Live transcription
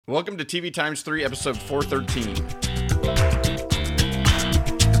Welcome to TV3, episode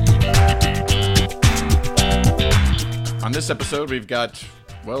 413. On this episode, we've got,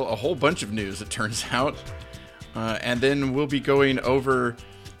 well, a whole bunch of news, it turns out. And then we'll be going over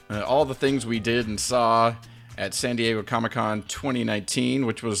all the things we did and saw at San Diego Comic-Con 2019,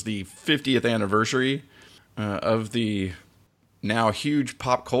 which was the 50th anniversary of the now huge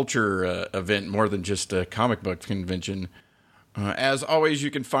pop culture event, more than just a comic book convention. As always, you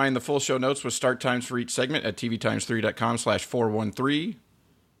can find the full show notes with start times for each segment at tvtimes3.com/413.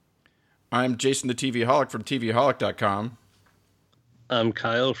 I'm Jason the TV Holic from tvholic.com. I'm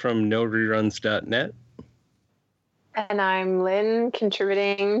Kyle from noreruns.net. And I'm Lynn,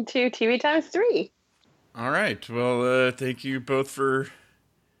 contributing to TV3. All right. Well, thank you both for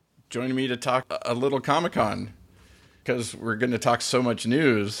joining me to talk a little Comic-Con, because we're going to talk so much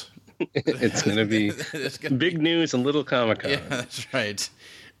news. It's going to be big news and little Comic-Con. Yeah, that's right.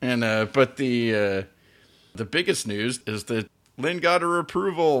 And but the biggest news is that Lynn got her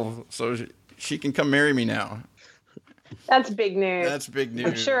approval, so she can come marry me now. That's big news. That's big news.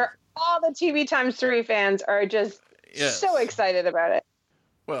 I'm sure all the TV3 fans are just so excited about it.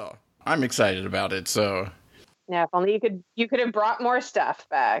 Well, I'm excited about it, so. Yeah, if only you could have brought more stuff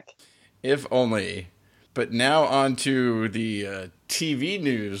back. If only. But now on to the TV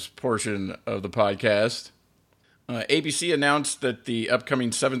news portion of the podcast. ABC announced that the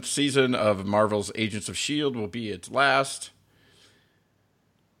upcoming 7th season of Marvel's Agents of S.H.I.E.L.D. will be its last.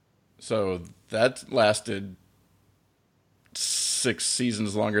 So that lasted 6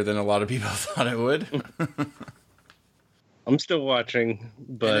 seasons longer than a lot of people thought it would. I'm still watching,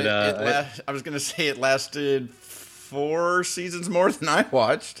 but I was going to say it lasted 4 seasons more than I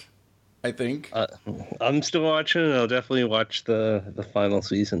watched. I think. I'm still watching, and I'll definitely watch the final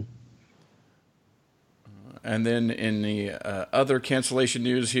season. And then in the other cancellation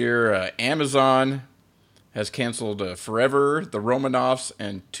news here, Amazon has canceled Forever, The Romanoffs,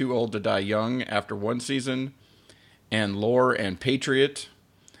 and Too Old to Die Young after 1 season, and Lore and Patriot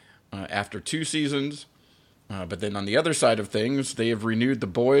after 2 seasons. But then on the other side of things, they have renewed The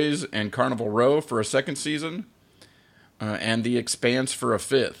Boys and Carnival Row for a 2nd season, and The Expanse for a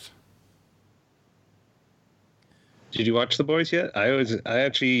 5th. Did you watch The Boys yet? I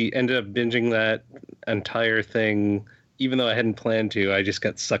actually ended up binging that entire thing, even though I hadn't planned to. I just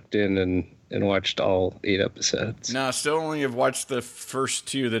got sucked in and watched all 8 episodes. No, still only have watched the first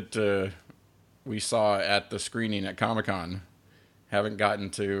 2 that we saw at the screening at Comic-Con. Haven't gotten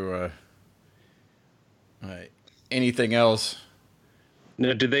to anything else.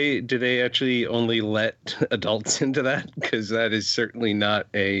 No, do they actually only let adults into that? Because that is certainly not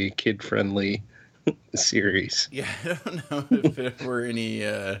a kid-friendly series. Yeah, I don't know if there were any,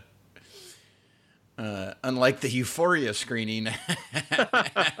 unlike the Euphoria screening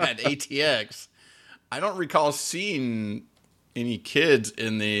at ATX, I don't recall seeing any kids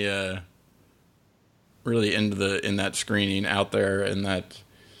in the, really in that screening out there in that,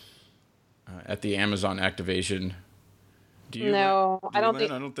 at the Amazon activation. Do you? No, I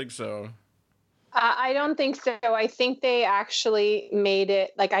don't think so. I don't think so. I think they actually made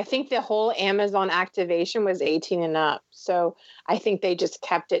it, I think the whole Amazon activation was 18 and up. So I think they just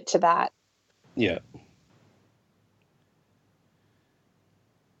kept it to that. Yeah.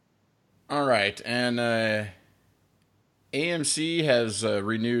 All right. And AMC has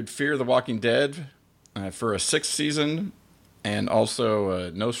renewed Fear the Walking Dead for a 6th season, and also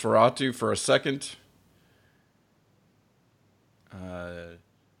Nosferatu for a 2nd.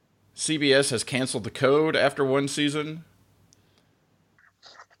 CBS has canceled The Code after 1 season.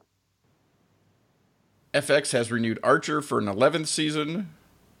 FX has renewed Archer for an 11th season.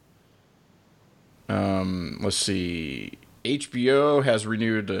 Let's see. HBO has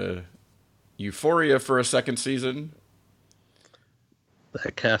renewed Euphoria for a 2nd season.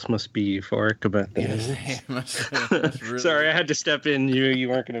 That cast must be euphoric about this. Really... Sorry, I had to step in. You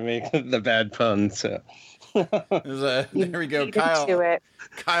weren't going to make the bad pun, so... There we go, Kyle.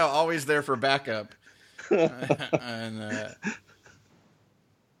 Kyle, always there for backup. And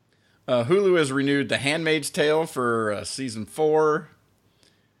Hulu has renewed The Handmaid's Tale for season 4.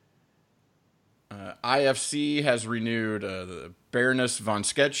 IFC has renewed the Baroness von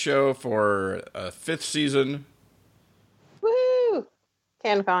Sketch Show for a 5th season. Woohoo!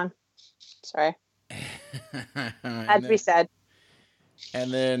 CanCon. Sorry. Had to be said.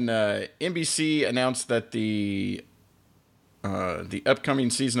 And then NBC announced that the upcoming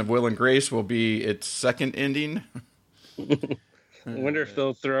season of Will and Grace will be its 2nd ending. I wonder if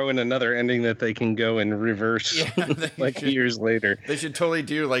they'll throw in another ending that they can go in reverse, years later. They should totally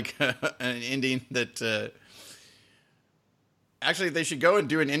do an ending that Actually, they should go and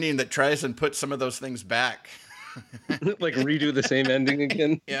do an ending that tries and put some of those things back. Like redo the same ending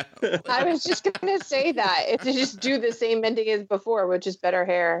again. Yeah. I was just going to say that. If they just do the same ending as before, with just better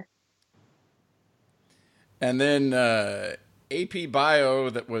hair. And then AP Bio,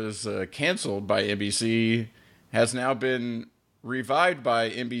 that was canceled by NBC, has now been revived by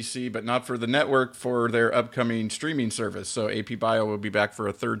NBC, but not for the network, for their upcoming streaming service. So AP Bio will be back for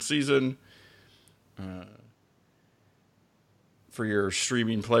a third season for your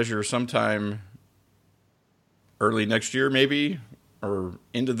streaming pleasure sometime early next year, maybe, or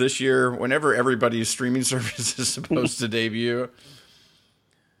into this year, whenever everybody's streaming service is supposed to debut.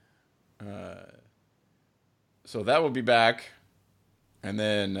 So that will be back. And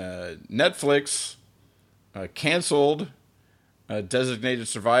then Netflix canceled Designated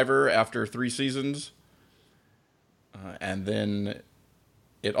Survivor after 3 seasons. And then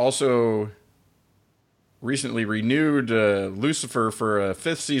it also recently renewed Lucifer for a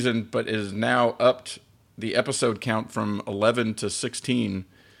 5th season, but is now upped the episode count from 11 to 16,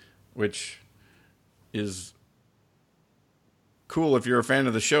 which is cool if you're a fan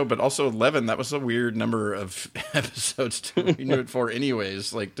of the show, but also 11, that was a weird number of episodes to renew it for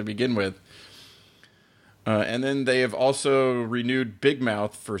anyways, like to begin with. And then they have also renewed Big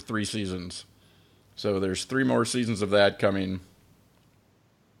Mouth for 3 seasons. So there's 3 more seasons of that coming.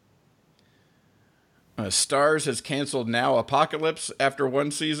 Starz has canceled Now Apocalypse after 1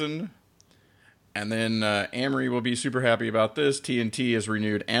 season. And then Amory will be super happy about this. TNT has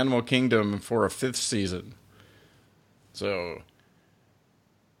renewed Animal Kingdom for a 5th season. So,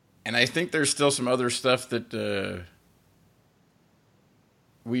 and I think there's still some other stuff that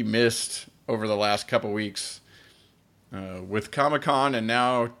we missed over the last couple weeks. With Comic-Con and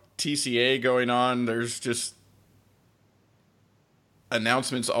now TCA going on, there's just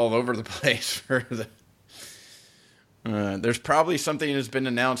announcements all over the place for the... there's probably something that's been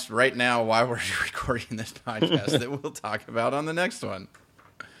announced right now while we're recording this podcast that we'll talk about on the next one.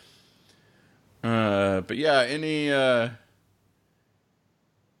 But yeah,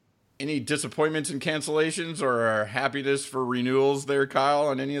 any disappointments and cancellations or happiness for renewals there, Kyle,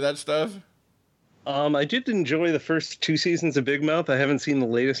 on any of that stuff? I did enjoy the first 2 seasons of Big Mouth. I haven't seen the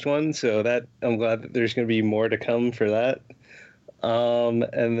latest one, so that I'm glad that there's going to be more to come for that.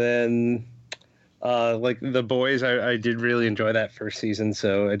 And then, like The Boys, I did really enjoy that first season,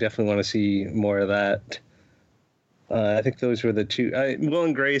 so I definitely want to see more of that. I think those were the 2. Will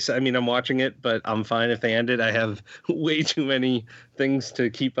and Grace, I mean, I'm watching it, but I'm fine if they end it. I have way too many things to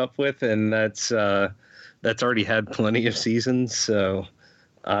keep up with, and that's already had plenty of seasons, so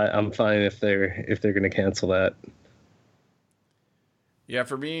I'm fine if they're going to cancel that. Yeah,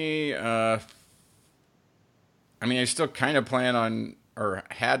 for me, I mean, I still kind of plan on, or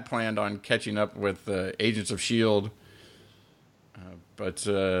had planned on catching up with Agents of S.H.I.E.L.D. But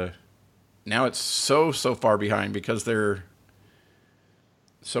now it's so far behind because there are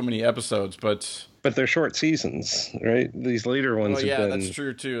so many episodes. But they're short seasons, right? These later ones well, yeah, have been... that's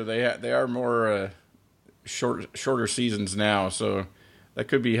true too. They are more shorter seasons now, so that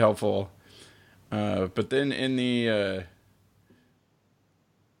could be helpful. But then in the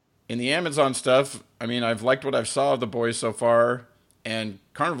Amazon stuff, I mean, I've liked what I've saw of The Boys so far, and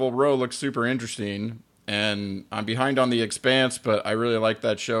Carnival Row looks super interesting. And I'm behind on The Expanse, but I really like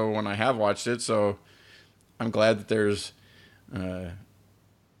that show when I have watched it, so I'm glad that there's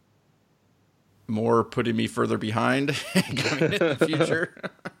more putting me further behind coming in the future.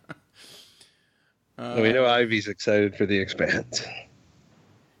 We know Ivy's excited for The Expanse.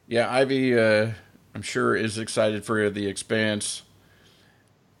 Yeah, Ivy, I'm sure, is excited for The Expanse.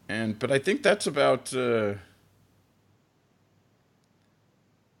 But I think that's about it.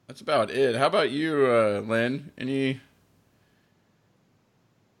 How about you, Lynn? Any?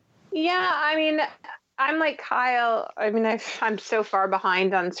 Yeah, I mean, I'm like Kyle. I mean, I'm so far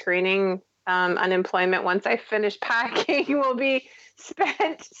behind on screening. Unemployment, once I finish packing, will be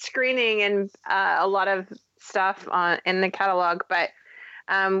spent screening and a lot of stuff in the catalog. But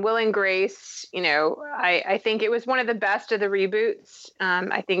Will and Grace, I think it was one of the best of the reboots.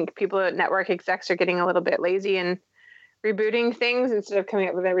 I think people at network execs are getting a little bit lazy and rebooting things instead of coming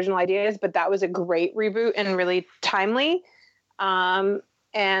up with original ideas, but that was a great reboot and really timely. And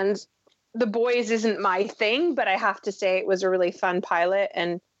The Boys isn't my thing, but I have to say it was a really fun pilot,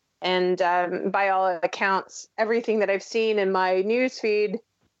 and by all accounts, everything that I've seen in my news feed,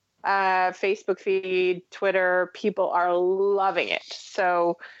 Facebook feed, Twitter, people are loving it.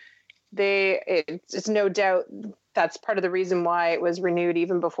 So it's no doubt that's part of the reason why it was renewed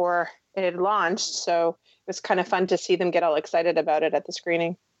even before it had launched. So it was kind of fun to see them get all excited about it at the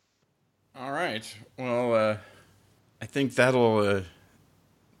screening. All right. Well, I think that'll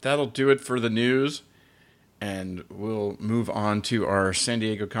do it for the news, and we'll move on to our San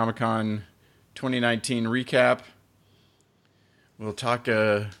Diego Comic-Con 2019 recap. We'll talk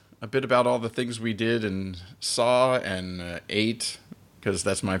a bit about all the things we did and saw and ate, because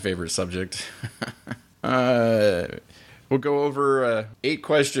that's my favorite subject. We'll go over 8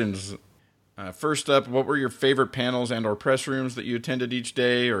 questions. First up, what were your favorite panels and or press rooms that you attended each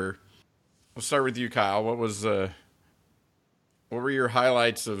day? Or we'll start with you, Kyle. What were your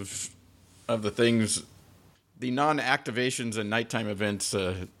highlights of the things, the non-activations and nighttime events,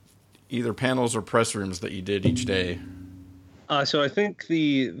 either panels or press rooms that you did each day? So I think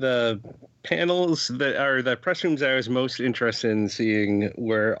the panels that are the press rooms I was most interested in seeing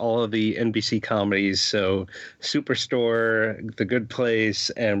were all of the NBC comedies. So Superstore, The Good Place,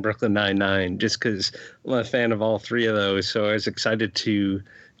 and Brooklyn Nine-Nine, just because I'm a fan of all 3 of those. So I was excited to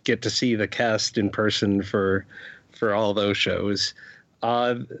get to see the cast in person for all those shows.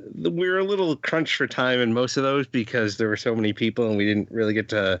 We were a little crunched for time in most of those because there were so many people and we didn't really get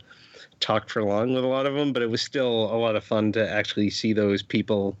to talk for long with a lot of them, but it was still a lot of fun to actually see those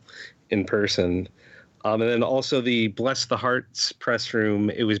people in person. And then also the Bless the Hearts press room,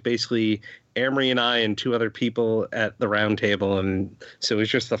 it was basically Amory and I and 2 other people at the round table, and so it was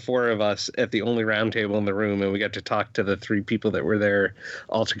just the 4 of us at the only round table in the room, and we got to talk to the 3 people that were there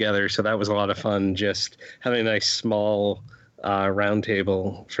all together. So that was a lot of fun, just having a nice small round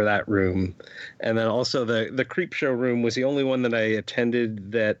table for that room. And then also the Creep Show room was the only one that I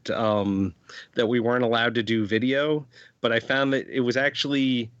attended that we weren't allowed to do video. But I found that it was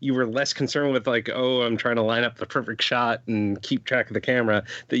actually, you were less concerned with like, oh, I'm trying to line up the perfect shot and keep track of the camera,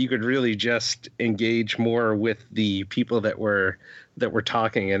 that you could really just engage more with the people that were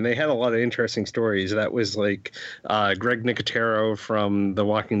talking. And they had a lot of interesting stories. That was like Greg Nicotero from The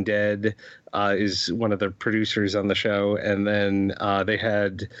Walking Dead is one of the producers on the show. And then they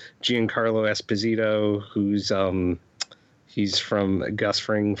had Giancarlo Esposito, who's he's from Gus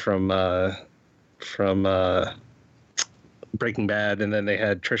Fring from Breaking Bad, and then they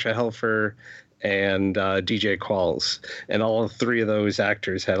had Trisha Helfer and DJ Qualls, and all 3 of those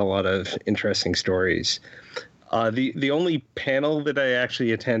actors had a lot of interesting stories. The only panel that I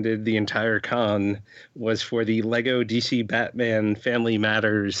actually attended the entire con was for the Lego DC Batman Family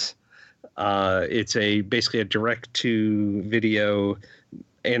Matters. It's basically a direct-to-video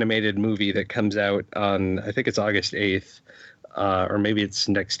animated movie that comes out on, I think it's August 8th. Or maybe it's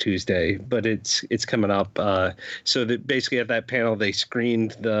next Tuesday, but it's coming up. So that basically at that panel they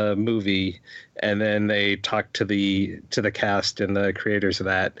screened the movie, and then they talked to the cast and the creators of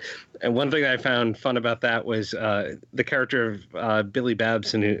that. And one thing I found fun about that was the character of Billy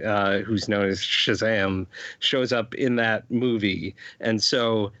Babson, who's known as Shazam, shows up in that movie, and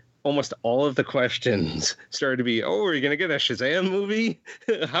so almost all of the questions started to be, oh, are you going to get a Shazam movie?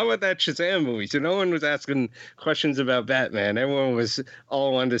 How about that Shazam movie? So no one was asking questions about Batman. Everyone was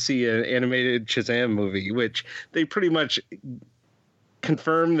all wanted to see an animated Shazam movie, which they pretty much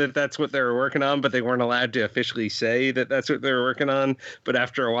confirmed that that's what they were working on, but they weren't allowed to officially say that that's what they were working on. But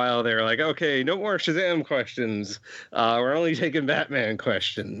after a while, they were like, okay, no more Shazam questions. We're only taking Batman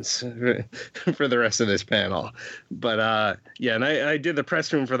questions for the rest of this panel. But yeah, and I did the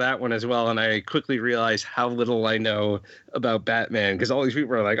press room for that one as well, and I quickly realized how little I know about Batman, because all these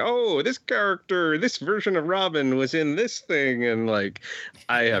people are like, oh, this character, this version of Robin was in this thing, and like,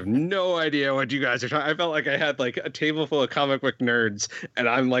 I have no idea what you guys are talking. I felt like I had like a table full of comic book nerds, and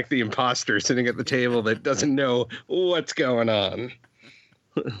I'm like the imposter sitting at the table that doesn't know what's going on.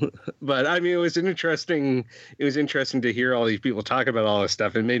 But I mean, it was interesting to hear all these people talk about all this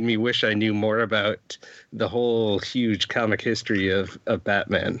stuff. It made me wish I knew more about the whole huge comic history of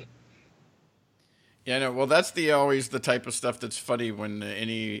Batman. Yeah, no, well, that's always the type of stuff that's funny when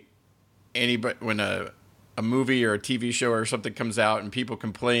when a movie or a TV show or something comes out and people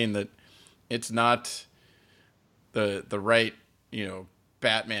complain that it's not the right,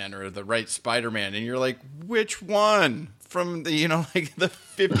 Batman or the right Spider-Man, and you're like, which one from the, like the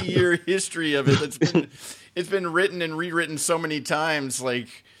 50-year history of it? It's been written and rewritten so many times,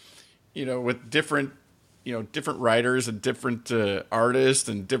 like, with different writers and different artists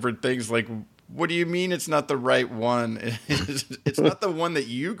and different things. Like, what do you mean it's not the right one? It's not the one that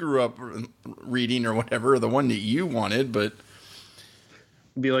you grew up reading or whatever, or the one that you wanted, but...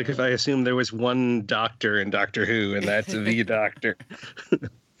 It'd be like if I assumed there was one doctor in Doctor Who, and that's the doctor.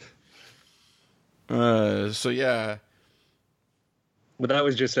 So, yeah. But that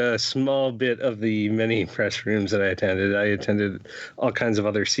was just a small bit of the many press rooms that I attended. I attended all kinds of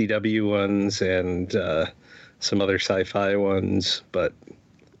other CW ones and some other sci-fi ones, but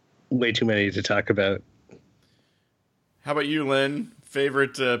way too many to talk about. How about you, Lynn?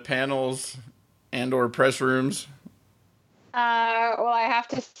 Favorite panels and/or press rooms? Well, I have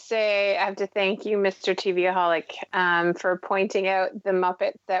to say, I have to thank you, Mr. TVaholic, for pointing out the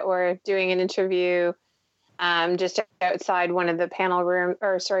Muppet that were doing an interview just outside one of the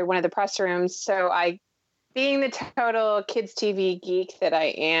one of the press rooms. So being the total kids TV geek that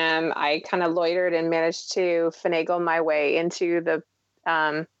I am, I kind of loitered and managed to finagle my way into the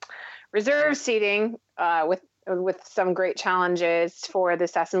reserve seating with some great challenges for the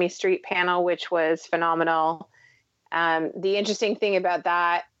Sesame Street panel, which was phenomenal. The interesting thing about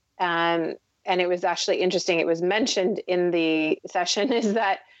that, and it was actually interesting, it was mentioned in the session, is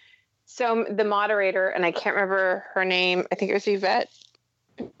that the moderator, and I can't remember her name, I think it was Yvette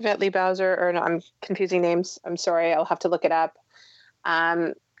Lee Bowser, or no, I'm confusing names. I'm sorry, I'll have to look it up.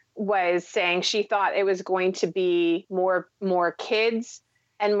 Was saying she thought it was going to be more kids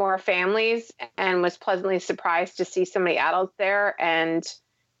and more families, and was pleasantly surprised to see so many adults there. And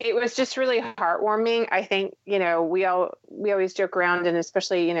it was just really heartwarming. I think, we always joke around, and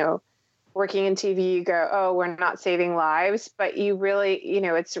especially, working in TV, you go, oh, we're not saving lives, but you really,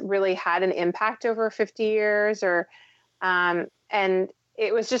 it's really had an impact over 50 years and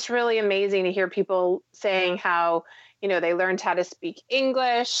it was just really amazing to hear people saying how, they learned how to speak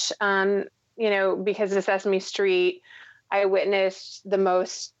English, because of Sesame Street. I witnessed the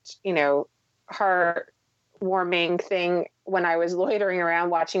most, heartwarming thing when I was loitering around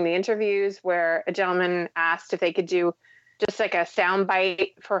watching the interviews, where a gentleman asked if they could do just like a sound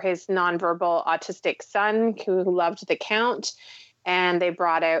bite for his nonverbal autistic son who loved The Count. And they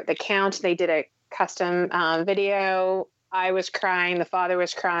brought out The Count. They did a custom video. I was crying. The father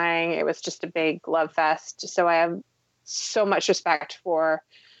was crying. It was just a big love fest. So I have so much respect for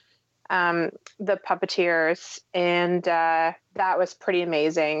the puppeteers, and that was pretty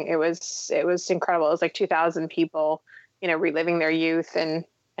amazing. It was incredible. It was like 2,000 people, reliving their youth and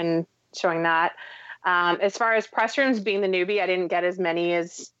showing that. As far as press rooms, being the newbie, I didn't get as many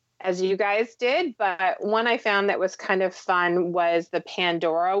as you guys did, but one I found that was kind of fun was the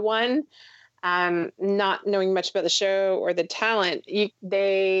Pandora one. Not knowing much about the show or the talent,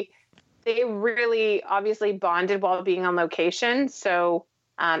 they really obviously bonded while being on location. So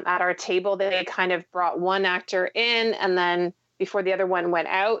at our table, they kind of brought one actor in, and then before the other one went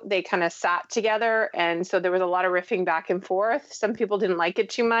out, they kind of sat together. And so there was a lot of riffing back and forth. Some people didn't like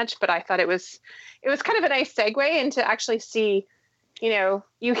it too much, but I thought it was kind of a nice segue into actually see, you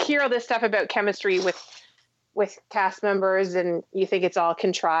hear all this stuff about chemistry with cast members, and you think it's all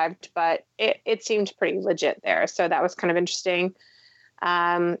contrived, but it seemed pretty legit there. So that was kind of interesting.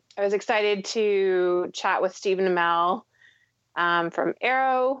 I was excited to chat with Stephen Amell from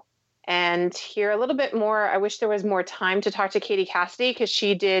Arrow and hear a little bit more. I wish there was more time to talk to Katie Cassidy, because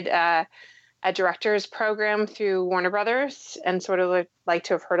she did a director's program through Warner Brothers, and sort of like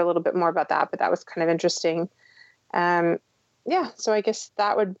to have heard a little bit more about that, but that was kind of interesting. So I guess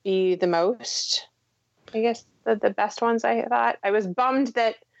that would be the most, the best ones. I thought I was bummed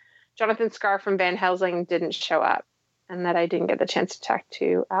that Jonathan Scarr from Van Helsing didn't show up, and that I didn't get the chance to talk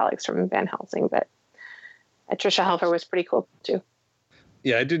to Alex from Van Helsing, but Tricia Helfer was pretty cool too.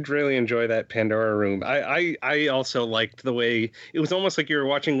 Yeah, I did really enjoy that Pandora room. I also liked the way it was almost like you were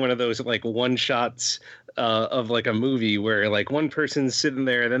watching one of those like one shots of like a movie where like one person's sitting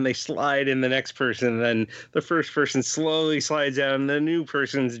there, then they slide in the next person, then the first person slowly slides out, and the new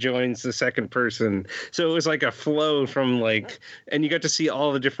person joins the second person. So it was like a flow from and you got to see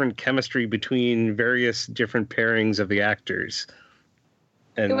all the different chemistry between various different pairings of the actors.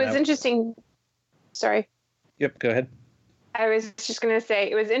 And it was interesting. Sorry. Yep, go ahead. I was just going to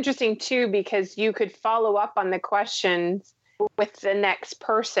say it was interesting too, because you could follow up on the questions with the next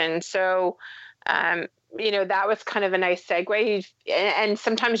person. So, that was kind of a nice segue. And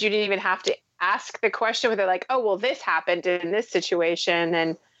sometimes you didn't even have to ask the question where they're like, oh, well, this happened in this situation.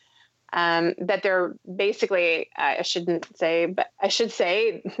 And that they're basically, I shouldn't say, but I should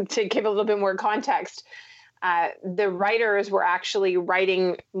say, to give a little bit more context, the writers were actually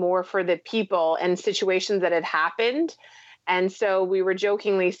writing more for the people and situations that had happened. And so we were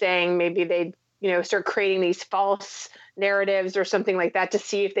jokingly saying maybe they'd, start creating these false narratives or something like that to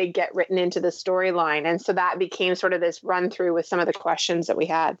see if they get written into the storyline. And so that became sort of this run through with some of the questions that we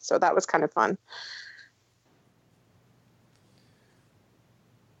had. So that was kind of fun.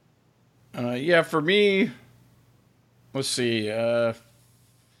 For me, let's see.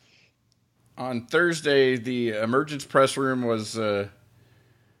 On Thursday, the emergence press room was kind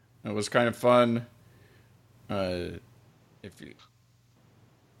of fun.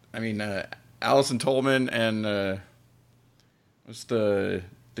 Allison Tolman and what's the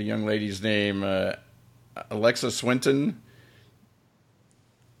young lady's name? Alexa Swinton,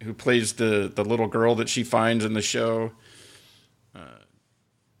 who plays the little girl that she finds in the show.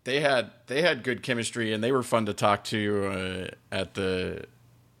 They had good chemistry, and they were fun to talk to at the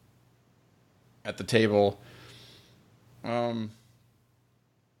table. Then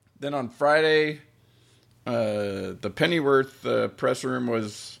on Friday, the Pennyworth press room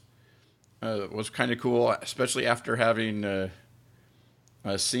was kind of cool, especially after having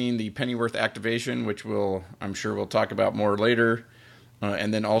seen the Pennyworth activation, which I'm sure we'll talk about more later,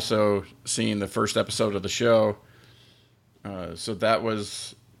 and then also seeing the first episode of the show. So that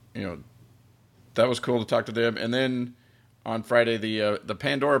was cool to talk to them. And then on Friday, the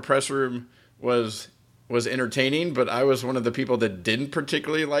Pandora press room was entertaining, but I was one of the people that didn't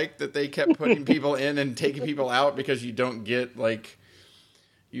particularly like that they kept putting people in and taking people out, because you don't get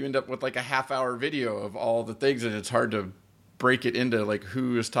you end up with a half-hour video of all the things, and it's hard to break it into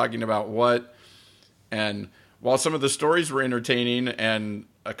who is talking about what. And while some of the stories were entertaining, and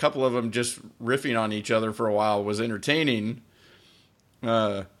a couple of them just riffing on each other for a while was entertaining,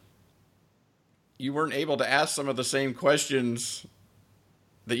 you weren't able to ask some of the same questions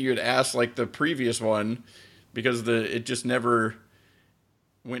that you had asked the previous one, because it just never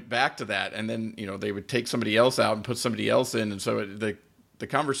went back to that. And then, they would take somebody else out and put somebody else in. And so the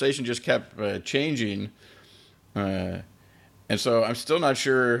conversation just kept changing. And so I'm still not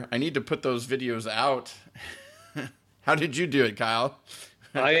sure. I need to put those videos out. How did you do it, Kyle?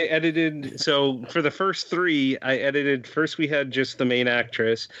 I edited, so for the first 3, I edited, first we had just the main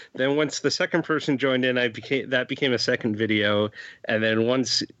actress, then once the second person joined in, that became a second video, and then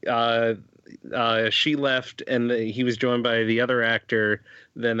once she left and he was joined by the other actor,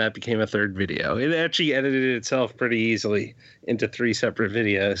 then that became a third video. It actually edited itself pretty easily into 3 separate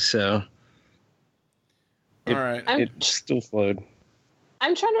videos, so all right. It still flowed.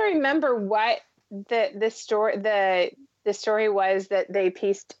 I'm trying to remember what the story was that they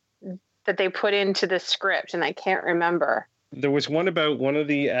put into the script, and I can't remember. There was one about one of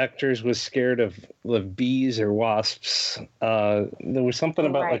the actors was scared of bees or wasps. There was something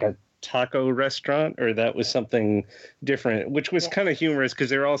about a taco restaurant, or that was something different, which was kind of humorous,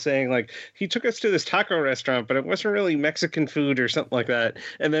 because they're all saying he took us to this taco restaurant, but it wasn't really Mexican food or something like that.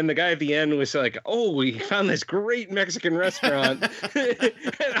 And then the guy at the end was oh, we found this great Mexican restaurant.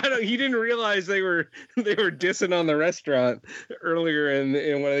 And he didn't realize they were dissing on the restaurant earlier in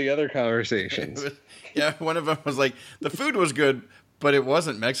one of the other conversations. Yeah, one of them was the food was good, but it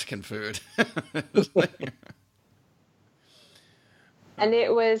wasn't Mexican food. And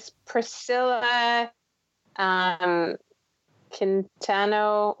it was Priscilla Quintano.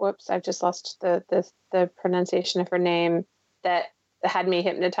 Whoops, I've just lost the pronunciation of her name, that had me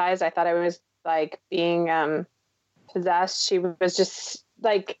hypnotized. I thought I was being possessed. She was just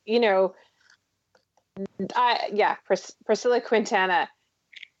Priscilla Quintana.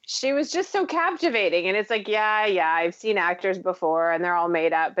 She was just so captivating, and it's I've seen actors before and they're all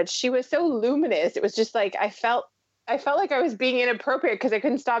made up, but she was so luminous. It was just I felt like I was being inappropriate because I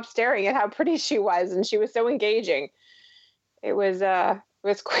couldn't stop staring at how pretty she was, and she was so engaging. It was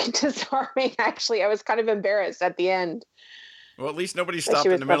quite disarming, actually. I was kind of embarrassed at the end. Well, at least nobody stopped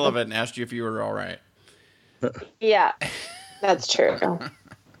in the middle of it and asked you if you were all right. Yeah, that's true.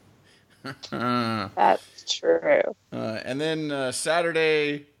 That's true. And then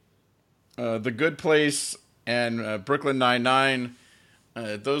Saturday, The Good Place and Brooklyn Nine-Nine,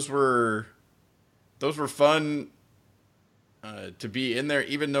 those were fun to be in there,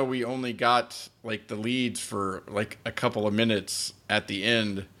 even though we only got the leads for a couple of minutes at the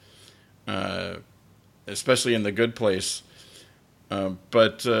end, especially in The Good Place.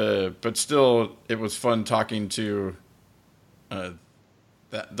 But still, it was fun talking to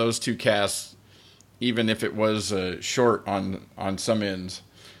those two casts, even if it was short on some ends.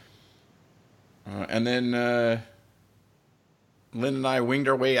 And then Lynn and I winged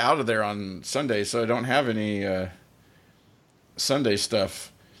our way out of there on Sunday, so I don't have any Sunday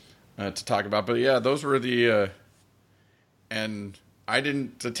stuff to talk about. But yeah, those were and I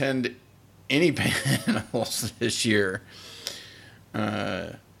didn't attend any panels this year.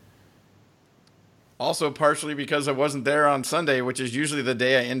 Also partially because I wasn't there on Sunday, which is usually the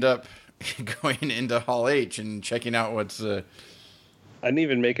day I end up going into Hall H and checking out what's... I didn't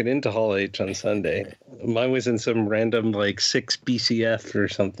even make it into Hall H on Sunday. Mine was in some random 6 BCF or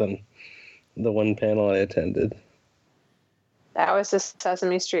something, the one panel I attended. That was the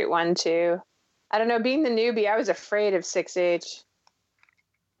Sesame Street one, too. I don't know, being the newbie, I was afraid of 6H.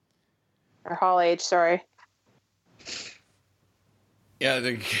 Or Hall H, sorry. Yeah,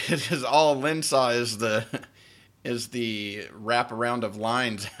 because all Lynn saw is the is the wraparound of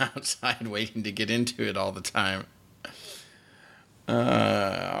lines outside waiting to get into it all the time.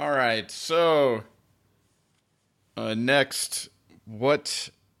 All right, so next, what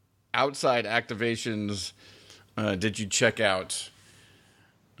outside activations did you check out?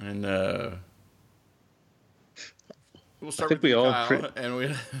 And we'll start with you, Kyle,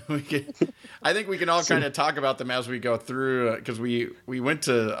 and we can. I think we can all kind of talk about them as we go through because we went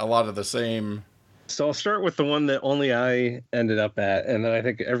to a lot of the same. So I'll start with the one that only I ended up at, and then I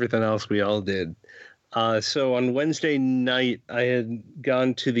think everything else we all did. So on Wednesday night, I had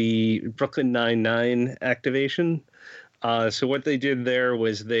gone to the Brooklyn Nine-Nine activation. So what they did there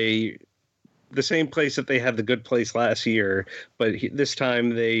was the same place that they had the Good Place last year, but this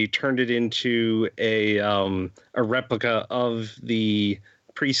time they turned it into a replica of the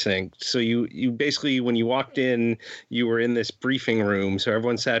precinct. So you basically, when you walked in, you were in this briefing room. So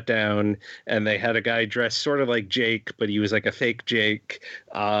everyone sat down, and they had a guy dressed sort of like Jake, but he was like a fake Jake.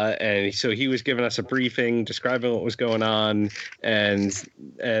 And so he was giving us a briefing, describing what was going on, and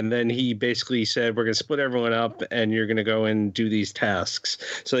then he basically said, "We're going to split everyone up, and you're going to go and do these tasks."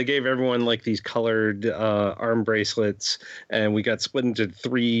 So they gave everyone like these colored arm bracelets, and we got split into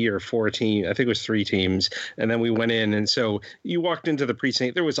 3 or 4 teams. I think it was 3 teams, and then we went in, and so you walked into the precinct.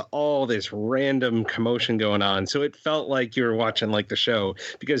 There was all this random commotion going on, so it felt like you were watching like the show,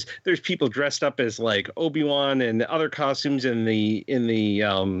 because there's people dressed up as like Obi-Wan and other costumes in the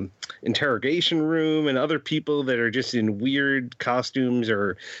interrogation room, and other people that are just in weird costumes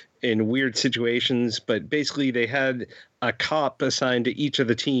or in weird situations. But basically they had a cop assigned to each of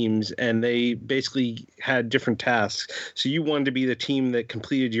the teams, and they basically had different tasks. So you wanted to be the team that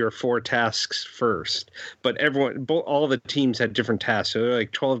completed your 4 tasks first, but all the teams had different tasks. So there were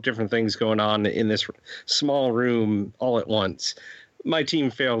like 12 different things going on in this small room all at once. My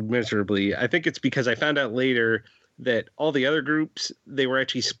team failed miserably. I think it's because I found out later that all the other groups, they were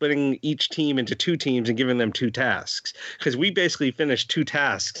actually splitting each team into 2 teams and giving them 2 tasks, because we basically finished 2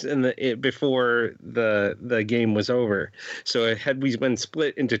 tasks before the game was over. So had we been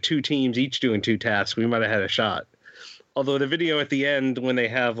split into 2 teams, each doing 2 tasks, we might have had a shot. Although the video at the end, when they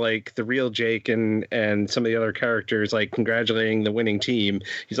have like the real Jake and some of the other characters like congratulating the winning team,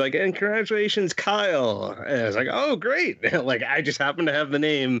 he's like, "And congratulations, Kyle." And I was like, "Oh, great!" Like I just happened to have the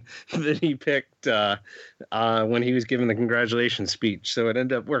name that he picked when he was giving the congratulations speech, so it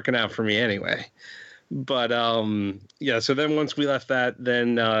ended up working out for me anyway. But yeah. So then once we left that,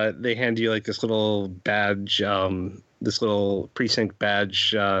 then they hand you like this little badge. This little precinct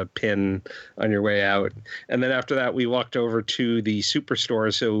badge pin on your way out. And then after that, we walked over to the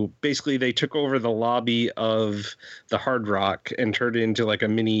Superstore. So basically they took over the lobby of the Hard Rock and turned it into like a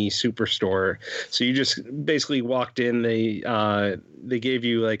mini Superstore. So you just basically walked in. They gave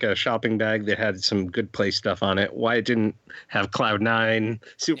you like a shopping bag that had some Good Place stuff on it. Why it didn't have Cloud9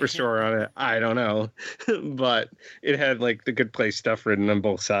 Superstore on it, I don't know. But it had like the Good Place stuff written on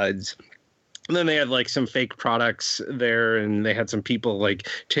both sides. And then they had like some fake products there, and they had some people like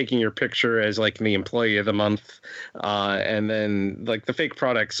taking your picture as like the employee of the month. And then like the fake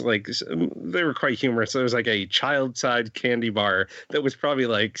products, like they were quite humorous. There was like a child side candy bar that was probably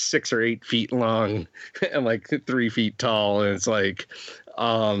like 6 or 8 feet long and like 3 feet tall. And it's like,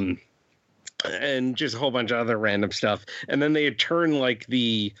 and just a whole bunch of other random stuff. And then they had turned like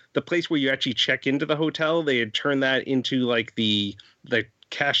the place where you actually check into the hotel, they had turned that into like the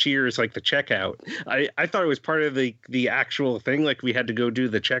cashier is like the checkout. I thought it was part of the actual thing, like we had to go do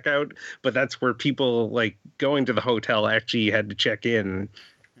the checkout, but that's where people like going to the hotel actually had to check in.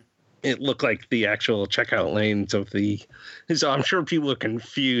 It looked like the actual checkout lanes of so I'm sure people were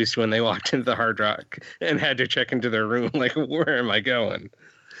confused when they walked into the Hard Rock and had to check into their room, like, where am I going?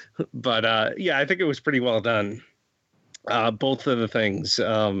 But yeah, I think it was pretty well done. Both of the things.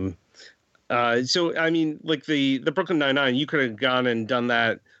 So, I mean, like the Brooklyn Nine-Nine, you could have gone and done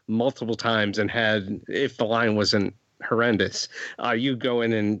that multiple times and had, if the line wasn't horrendous, you go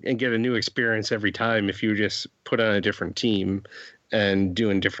in and get a new experience every time if you just put on a different team and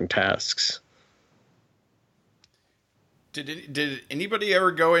doing different tasks. Did anybody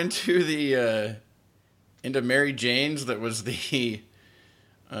ever go into into Mary Jane's that was the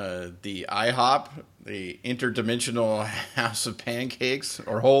IHOP, the interdimensional house of pancakes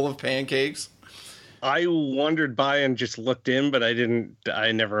or hole of pancakes? I wandered by and just looked in, but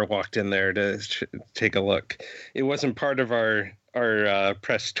I never walked in there to take a look. It wasn't part of our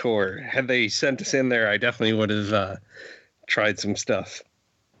press tour. Had they sent us in there, I definitely would have tried some stuff.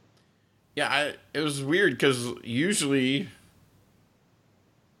 Yeah, it was weird because usually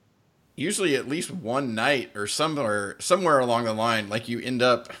at least one night or somewhere along the line, like you end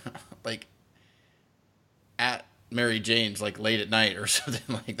up like at Mary Jane's like late at night or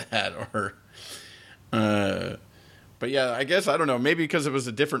something like that, or but yeah, I guess I don't know, maybe because it was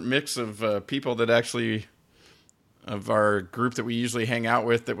a different mix of people that actually of our group that we usually hang out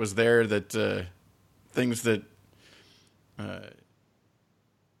with that was there, that things that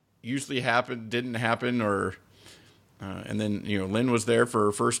usually didn't happen, or and then Lynn was there for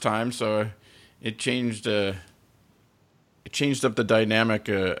her first time, so it changed up the dynamic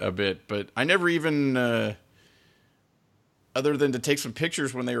a bit. But I never even other than to take some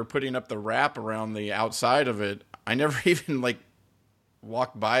pictures when they were putting up the wrap around the outside of it, I never even like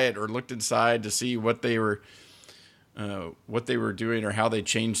walked by it or looked inside to see what they were doing or how they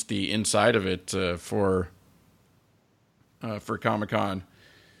changed the inside of it for Comic-Con.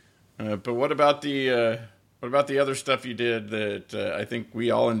 But what about the other stuff you did that I think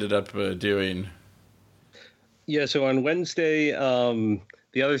we all ended up doing? Yeah, so on Wednesday,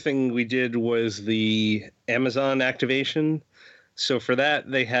 the other thing we did was the Amazon activation. So for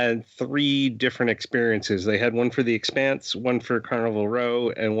that, they had 3 different experiences. They had one for The Expanse, one for Carnival Row,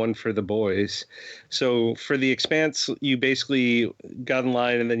 and one for The Boys. So for The Expanse, you basically got in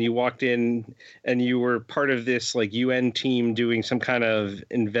line and then you walked in and you were part of this like UN team doing some kind of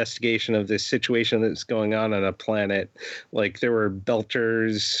investigation of this situation that's going on a planet. Like there were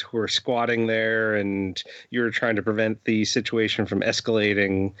belters who were squatting there and you were trying to prevent the situation from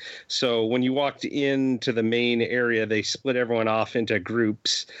escalating. So when you walked into the main area, they split everyone off into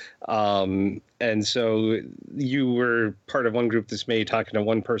groups. And so you were part of one group that's maybe talking to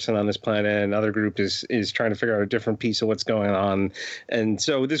one person on this planet, and another group is trying to figure out a different piece of what's going on. And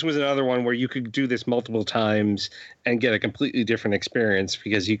so this was another one where you could do this multiple times and get a completely different experience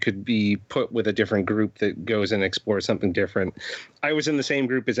because you could be put with a different group that goes and explores something different. I was in the same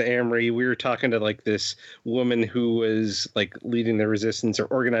group as Amory. We were talking to like this woman who was like leading the resistance or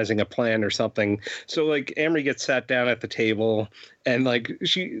organizing a plan or something. So like Amory gets sat down at the table and like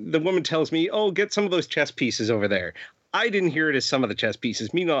the woman tells me, "Oh, get some of those chess pieces over there." I didn't hear it as some of the chess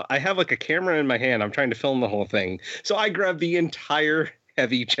pieces. Meanwhile, I have like a camera in my hand. I'm trying to film the whole thing. So I grabbed the entire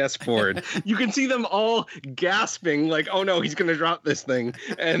heavy chessboard. You can see them all gasping like, "Oh no, he's going to drop this thing."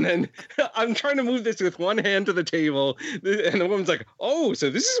 And then I'm trying to move this with one hand to the table. And the woman's like, "Oh,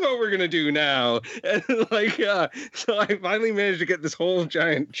 so this is what we're going to do now." And like, so I finally managed to get this whole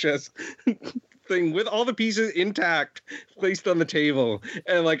giant chess thing with all the pieces intact placed on the table,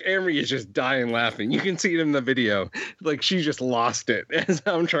 and like Amory is just dying laughing. You can see it in the video, like she just lost it as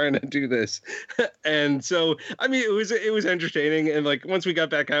I'm trying to do this. And so I mean it was entertaining, and like once we got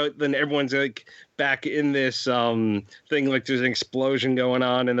back out, then everyone's like back in this thing, like there's an explosion going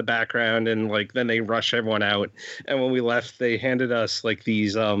on in the background, and like then they rush everyone out. And when we left, they handed us like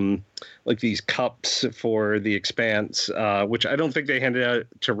these cups for The Expanse, which I don't think they handed out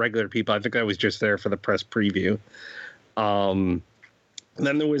to regular people. I think that was just there for the press preview.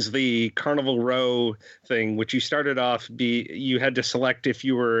 Then there was the Carnival Row thing, which you started off, you had to select if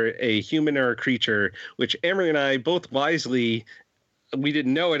you were a human or a creature, which Amory and I both wisely, we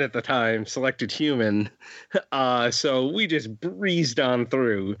didn't know it at the time, selected human. So we just breezed on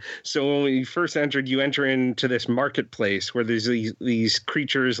through. So when we first entered, you enter into this marketplace where there's these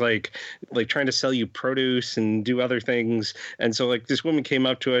creatures like trying to sell you produce and do other things. And so like this woman came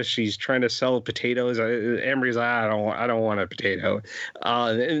up to us, she's trying to sell potatoes. Amory's like, I don't want a potato.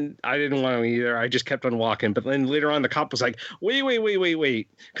 And I didn't want them either. I just kept on walking. But then later on, the cop was like, wait.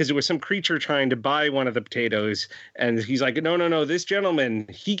 Because there was some creature trying to buy one of the potatoes. And he's like, no, this gentleman,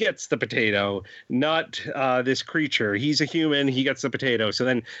 he gets the potato, not this creature. He's a human, he gets the potato. So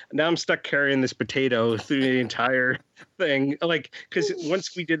then now I'm stuck carrying this potato through the entire thing. Like, because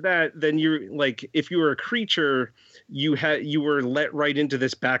once we did that, then you're like, if you were a creature, you were let right into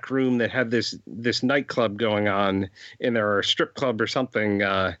this back room that had this nightclub going on in there, or a strip club or something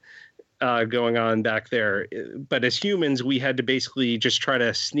going on back there. But as humans, we had to basically just try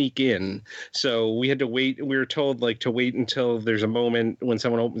to sneak in. So we had to wait. We were told like to wait until there's a moment when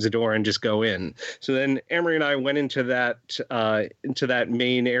someone opens the door and just go in. So then Amory and I went into that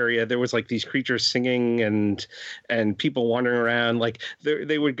main area. There was like these creatures singing and people wandering around. Like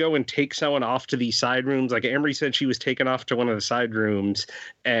they would go and take someone off to these side rooms. Like Amory said, she was taken off to one of the side rooms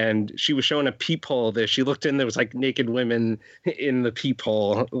and she was showing a peephole there. She looked in, there was like naked women in the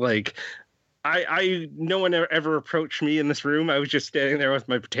peephole. Like, no one ever approached me in this room. I was just standing there with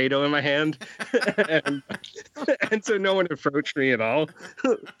my potato in my hand. and so no one approached me at all.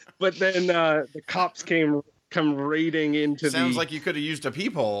 But then the cops come raiding into Sounds like you could have used a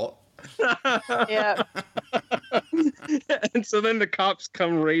peephole. Yeah. And so then the cops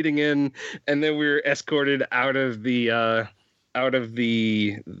come raiding in, and then we were escorted out of the out of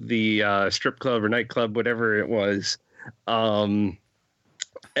the strip club or nightclub, whatever it was.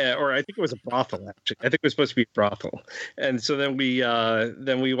 Or I think it was a brothel, actually. I think it was supposed to be a brothel. And so then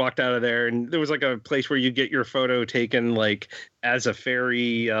we walked out of there, and there was like a place where you get your photo taken like as a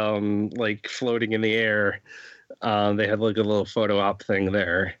fairy, like floating in the air. They had like a little photo op thing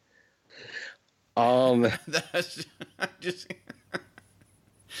there. That's,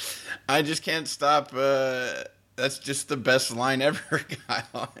 I just can't stop. That's just the best line ever,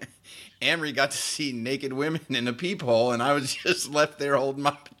 Kyle. Amory got to see naked women in a peephole, and I was just left there holding my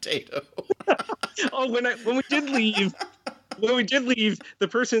potato. Oh, when we did leave, the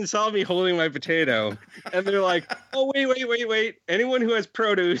person saw me holding my potato, and they're like, "Oh, wait! Anyone who has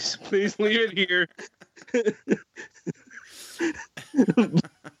produce, please leave it here."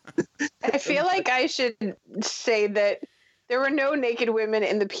 I feel like I should say that there were no naked women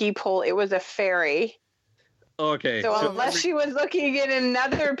in the peephole. It was a fairy. Okay. So unless she was looking at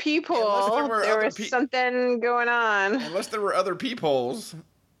another peephole, there was something going on. Unless there were other peepholes.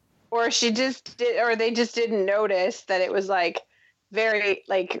 Or they just didn't notice that it was like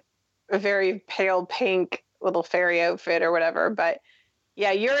a very pale pink little fairy outfit or whatever. But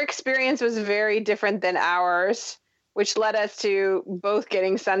yeah, your experience was very different than ours, which led us to both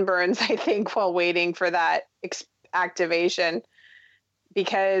getting sunburns, I think, while waiting for that activation,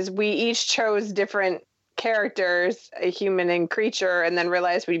 because we each chose different characters, a human and creature, and then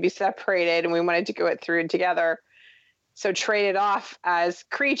realized we'd be separated and we wanted to go it through together. So traded off as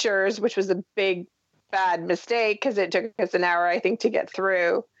creatures, which was a big, bad mistake because it took us an hour, I think, to get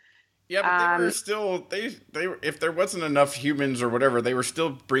through. Yeah, but they were still, they if there wasn't enough humans or whatever, they were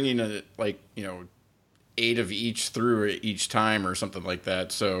still bringing 8 of each through each time or something like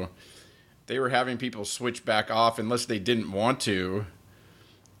that. So they were having people switch back off unless they didn't want to.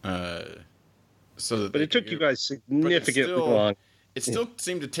 But it took you guys significantly long. It still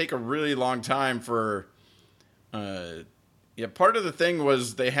seemed to take a really long time for. Part of the thing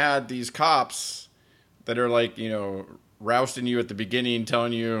was they had these cops that are like, rousting you at the beginning,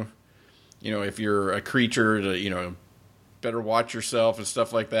 telling you, if you're a creature to, better watch yourself and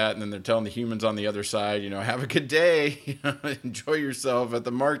stuff like that. And then they're telling the humans on the other side, have a good day, enjoy yourself at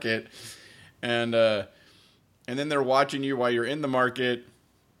the market. And then they're watching you while you're in the market.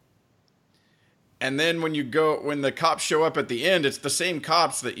 And then when the cops show up at the end, it's the same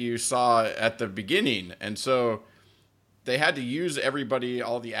cops that you saw at the beginning. And so they had to use everybody,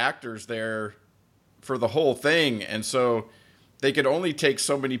 all the actors there for the whole thing. And so they could only take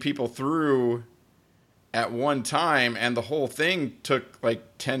so many people through at one time. And the whole thing took like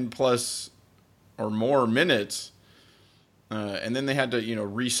 10 plus or more minutes. And then they had to,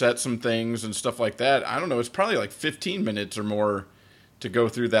 reset some things and stuff like that. I don't know. It's probably like 15 minutes or more to go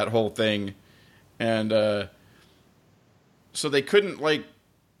through that whole thing. And so they couldn't,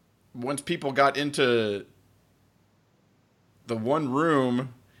 once people got into the one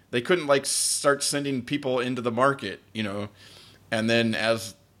room, they couldn't, start sending people into the market, And then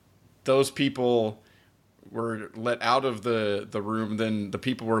as those people were let out of the room, then the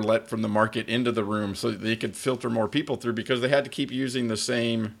people were let from the market into the room so they could filter more people through because they had to keep using the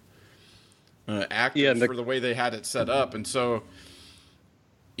same actors for the way they had it set up. And so...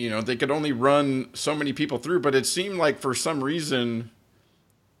 they could only run so many people through, but it seemed like for some reason,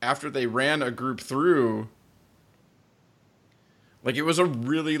 after they ran a group through, it was a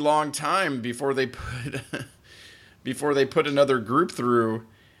really long time before they put another group through,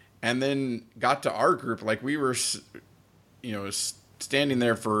 and then got to our group. We were, standing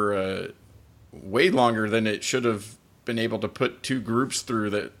there for way longer than it should have been able to put 2 groups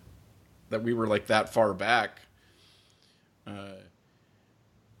through that we were that far back.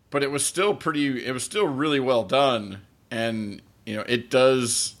 But it was still really well done. And, it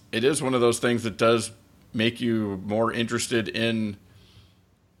is one of those things that does make you more interested in,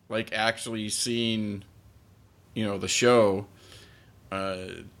 actually seeing, the show.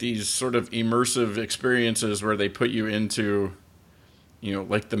 These sort of immersive experiences where they put you into,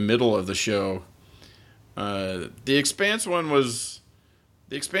 the middle of the show. The Expanse one was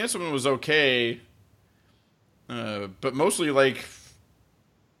okay. But mostly,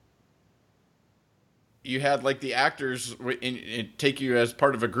 you had the actors take you as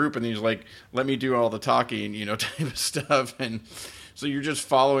part of a group, and he's like, "Let me do all the talking," type of stuff, and so you're just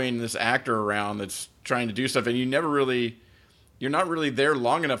following this actor around that's trying to do stuff, and you're not really there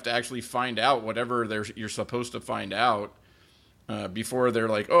long enough to actually find out whatever you're supposed to find out before they're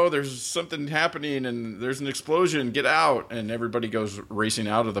like, "Oh, there's something happening, and there's an explosion, get out," and everybody goes racing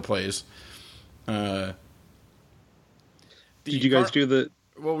out of the place. Did you guys do the?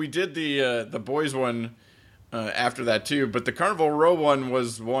 Well, we did the boys one. after that too. But the Carnival Row one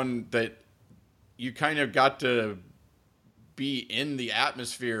was one that you kind of got to be in the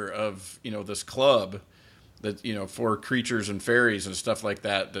atmosphere of, this club that, for creatures and fairies and stuff like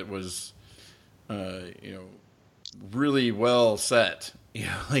that. That was, really well set.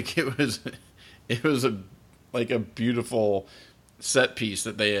 Like it was a beautiful set piece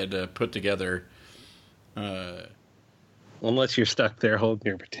that they had put together. Unless you're stuck there holding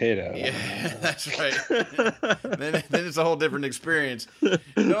your potato. Yeah, that's right. then it's a whole different experience.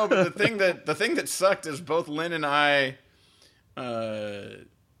 No, but the thing that sucked is both Lynn and I,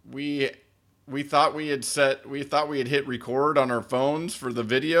 we thought we had hit record on our phones for the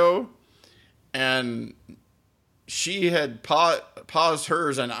video, and she had paused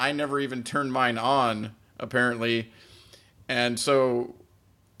hers, and I never even turned mine on, apparently. And so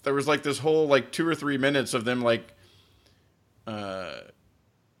there was like this whole 2 or 3 minutes of them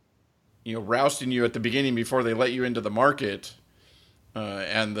rousting you at the beginning before they let you into the market.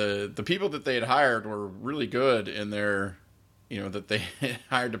 And the people that they had hired were really good in their, that they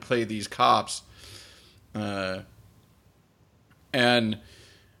hired to play these cops. And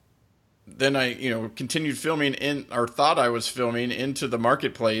then I, continued filming thought I was filming into the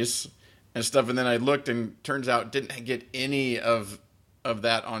marketplace and stuff. And then I looked, and turns out didn't get any of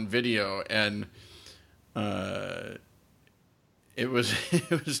that on video. And, it was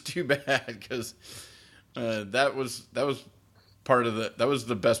too bad, because that was part of that was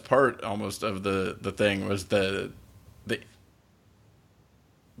the best part almost of the thing, was the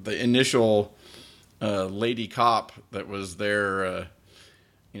initial lady cop that was there,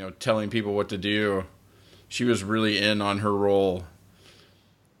 telling people what to do. She was really in on her role.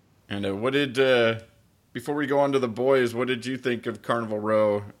 And before we go on to the boys, what did you think of Carnival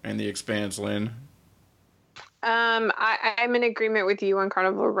Row and The Expanse, Lynn? I'm in agreement with you on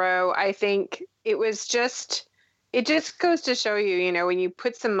Carnival Row. I think it just goes to show you, when you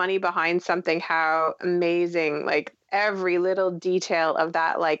put some money behind something, how amazing, every little detail of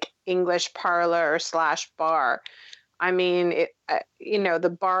that, English parlor / bar. I mean,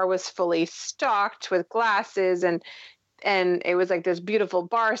 the bar was fully stocked with glasses, and it was this beautiful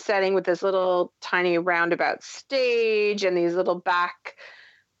bar setting with this little tiny roundabout stage and these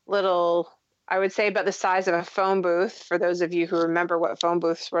I would say about the size of a phone booth, for those of you who remember what phone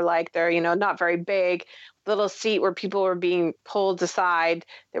booths were like. They're, not very big, little seat where people were being pulled aside.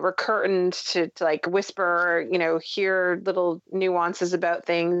 They were curtained to whisper, hear little nuances about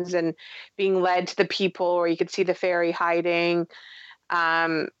things, and being led to the people, or you could see the fairy hiding.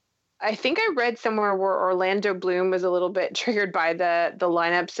 I think I read somewhere where Orlando Bloom was a little bit triggered by the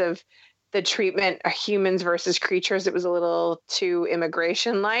lineups of the treatment of humans versus creatures. It was a little too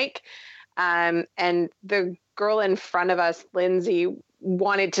immigration-like. And the girl in front of us, Lindsay,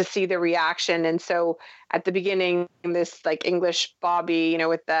 wanted to see the reaction. And so at the beginning, this English Bobby,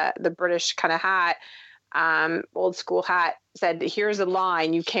 with the British kind of hat, old school hat, said, "Here's a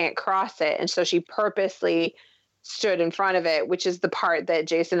line, you can't cross it." And so she purposely stood in front of it, which is the part that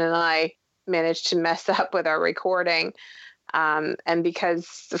Jason and I managed to mess up with our recording. And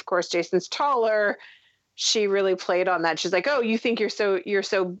because, of course, Jason's taller, she really played on that. She's like, "Oh, you think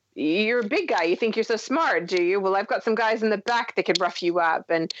you're a big guy. You think you're so smart, do you? Well, I've got some guys in the back that could rough you up."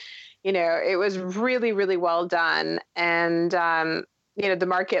 And, it was really, really well done. And, the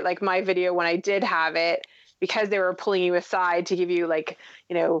market, my video, when I did have it, because they were pulling you aside to give you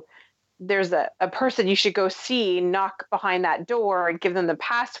there's a person you should go see, knock behind that door and give them the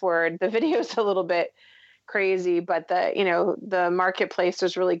password. The video's a little bit crazy, but the marketplace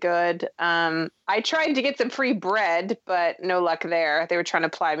was really good. I tried to get some free bread, but no luck there. They were trying to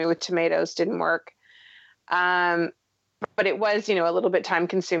ply me with tomatoes, didn't work. But it was, a little bit time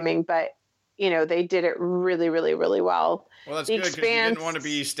consuming, but they did it really, really, really well. Well, that's good, because you didn't want to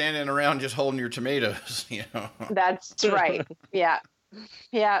be standing around just holding your tomatoes, That's right. Yeah.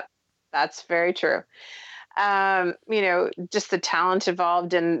 That's very true. Just the talent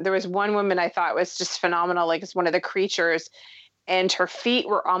involved. And there was one woman I thought was just phenomenal, it's one of the creatures, and her feet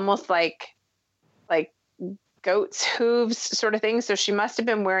were almost like goat's hooves sort of thing. So she must have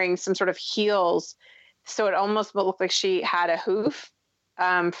been wearing some sort of heels. So it almost looked like she had a hoof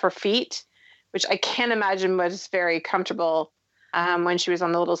for feet, which I can't imagine was very comfortable when she was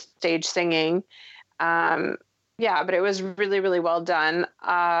on the little stage singing. Yeah, but it was really, really well done.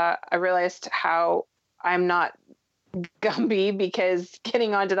 I realized how I'm not Gumby, because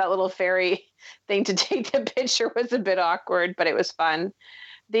getting onto that little fairy thing to take the picture was a bit awkward, but it was fun.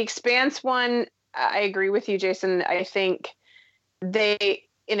 The Expanse one, I agree with you, Jason. I think they,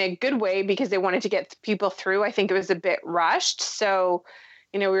 in a good way, because they wanted to get people through, I think it was a bit rushed. So,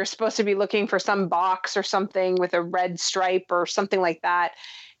 we were supposed to be looking for some box or something with a red stripe or something like that.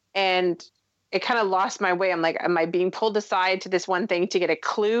 And it kind of lost my way. I'm like, am I being pulled aside to this one thing to get a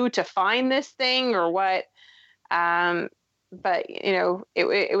clue to find this thing or what? But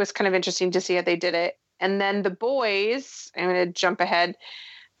it was kind of interesting to see how they did it. And then the boys, I'm going to jump ahead.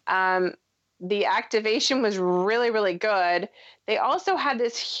 The activation was really, really good. They also had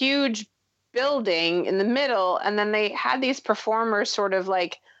this huge building in the middle, and then they had these performers sort of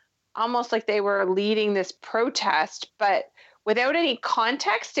like almost like they were leading this protest, but without any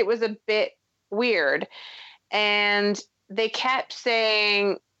context. It was a bit weird. And they kept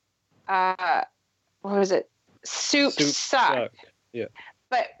saying, what was it? Soup suck. Yeah.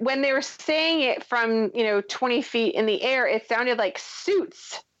 But when they were saying it from, 20 feet in the air, it sounded like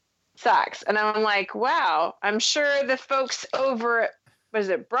suits sucks. And I'm like, wow, I'm sure the folks over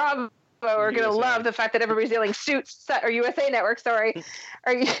at, Bravo are going to love the fact that everybody's yelling suits or USA Network, sorry,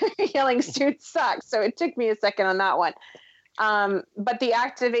 are yelling suits sucks. So it took me a second on that one. But the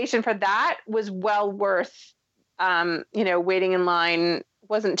activation for that was well worth, waiting in line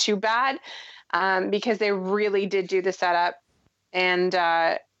wasn't too bad, because they really did do the setup and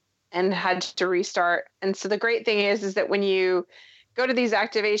had to restart. And so the great thing is that when you go to these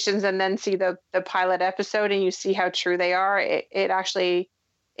activations and then see the pilot episode and you see how true they are, it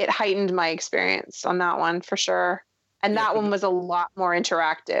heightened my experience on that one for sure. And that one was a lot more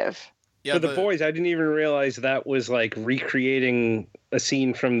interactive. Yeah, for the boys, I didn't even realize that was like recreating a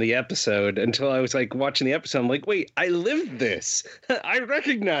scene from the episode until I was like watching the episode. I'm like, wait, I lived this. I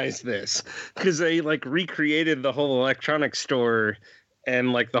recognize this, because they like recreated the whole electronics store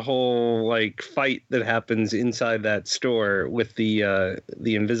and like the whole like fight that happens inside that store with the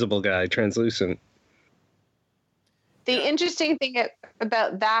invisible guy, translucent. The interesting thing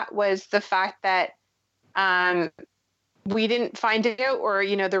about that was the fact that we didn't find it out, or,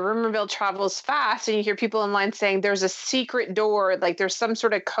 the rumor mill travels fast and you hear people in line saying there's a secret door, like there's some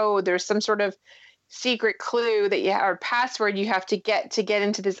sort of code, there's some sort of secret clue that or password you have to get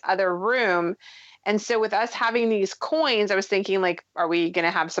into this other room. And so with us having these coins, I was thinking like, are we going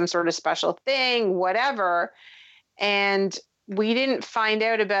to have some sort of special thing, whatever? And we didn't find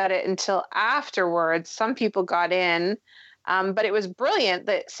out about it until afterwards. Some people got in, but it was brilliant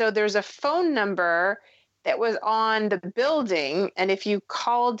so there's a phone number that was on the building. And if you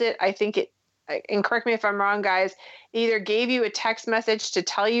called it, I think and correct me if I'm wrong, guys, it either gave you a text message to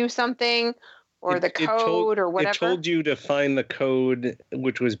tell you something or the code or whatever. It told you to find the code,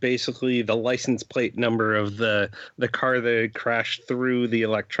 which was basically the license plate number of the car that had crashed through the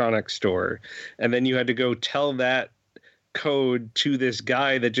electronics store. And then you had to go tell that code to this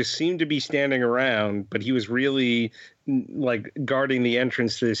guy that just seemed to be standing around, but he was really like guarding the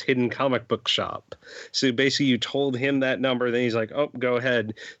entrance to this hidden comic book shop. So basically you told him that number, then he's like, oh, go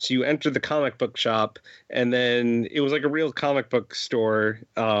ahead. So you enter the comic book shop, and then it was like a real comic book store.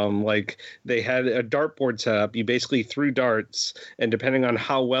 Like they had a dartboard set up. You basically threw darts, and depending on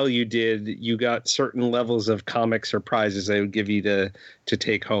how well you did, you got certain levels of comics or prizes they would give you to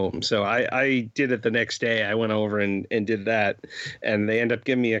take home. So I did it the next day. I went over and did that, and they ended up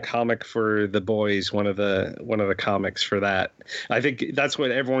giving me a comic for the boys, one of the comics for that. I think that's what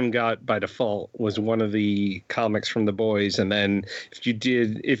everyone got by default, was one of the comics from the boys. And then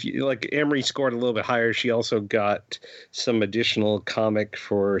if you like, Emery scored a little bit higher, she also got some additional comic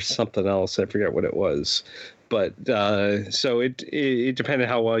for something else. I forget what it was. But so it depended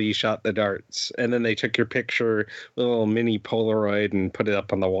how well you shot the darts. And then they took your picture with a little mini Polaroid and put it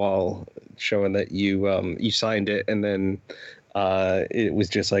up on the wall, showing that you signed it. And then it was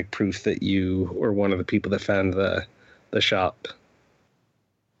just like proof that you were one of the people that found the shop.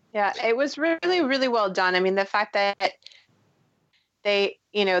 Yeah, it was really, really well done. I mean, the fact that they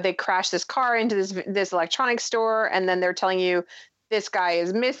crashed this car into this electronics store, and then they're telling you this guy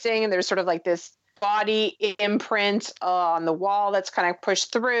is missing, and there's sort of like this body imprint on the wall that's kind of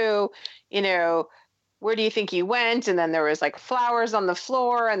pushed through, where do you think he went? And then there was like flowers on the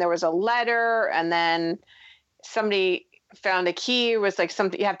floor, and there was a letter, and then somebody found a key. It was like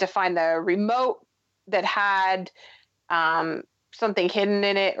something, you have to find the remote that had something hidden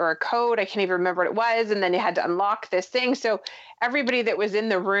in it, or a code. I can't even remember what it was. And then you had to unlock this thing. So everybody that was in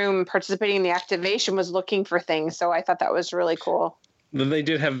the room participating in the activation was looking for things. So I thought that was really cool. Then they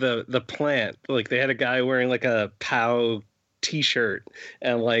did have the plant. Like they had a guy wearing like a POW t-shirt,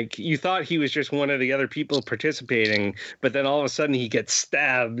 and like you thought he was just one of the other people participating, but then all of a sudden he gets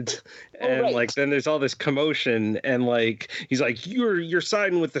stabbed, and like then there's all this commotion, and like he's like, you're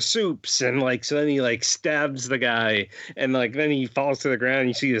siding with the Supes, and like so then he like stabs the guy, and like then he falls to the ground, and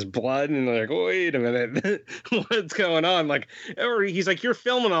you see his blood, and they're like, wait a minute, what's going on? Like, or he's like, you're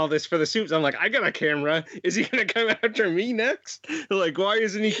filming all this for the Supes. I'm like, I got a camera, is he gonna come after me next? Like, why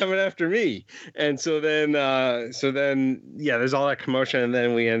isn't he coming after me? And so then yeah, there's all that commotion, and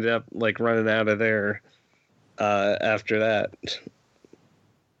then we end up like running out of there after that.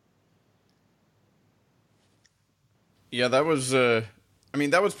 Yeah, that was that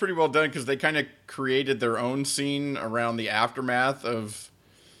was pretty well done, because they kind of created their own scene around the aftermath of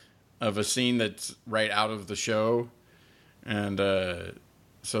a scene that's right out of the show, and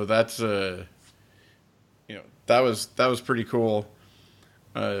so that's that was pretty cool.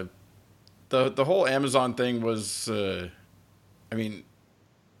 The whole Amazon thing was, it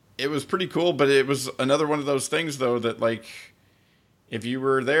was pretty cool, but it was another one of those things, though, that, like, if you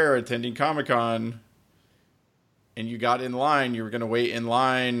were there attending Comic-Con and you got in line, you were going to wait in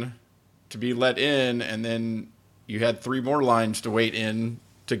line to be let in, and then you had 3 more lines to wait in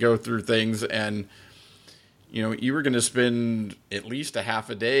to go through things, and, you were going to spend at least a half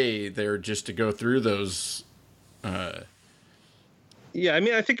a day there just to go through those, Yeah,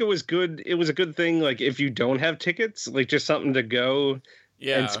 I think it was good. It was a good thing, like, if you don't have tickets, like, just something to go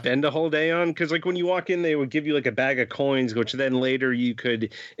and spend a whole day on. Because, like, when you walk in, they would give you, like, a bag of coins, which then later you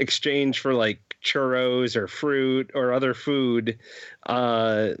could exchange for, like, churros or fruit or other food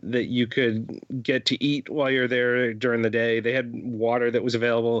that you could get to eat while you're there during the day. They had water that was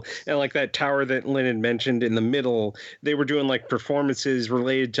available. And, like, that tower that Lynn had mentioned in the middle, they were doing, like, performances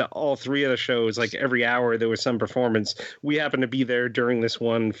related to all 3 of the shows. Like, every hour there was some performance. We happened to be there during this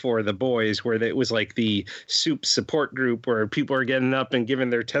one for The Boys, where it was, like, the soup support group, where people are getting up and giving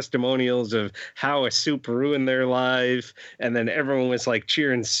their testimonials of how a soup ruined their life. And then everyone was, like,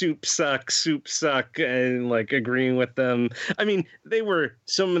 cheering, soup sucks, and, like, agreeing with them. They were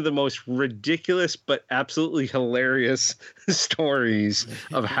some of the most ridiculous but absolutely hilarious stories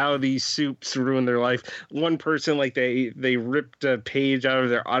of how these soups ruined their life. One person, like, they ripped a page out of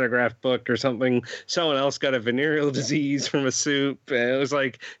their autograph book or something. Someone else got a venereal disease from a soup. And it was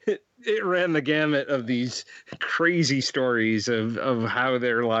like, it ran the gamut of these crazy stories of how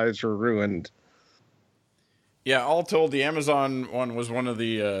their lives were ruined. Yeah, all told, the Amazon one was one of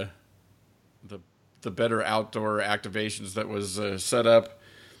the better outdoor activations that was set up.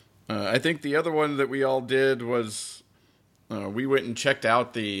 I think the other one that we all did was we went and checked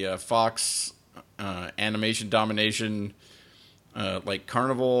out the Fox Animation Domination like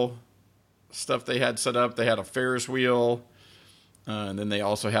carnival stuff they had set up. They had a Ferris wheel, and then they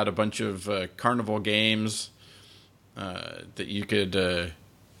also had a bunch of carnival games that you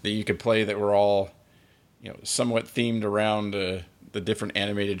could play that were all somewhat themed around the different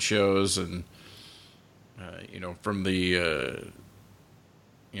animated shows, and from the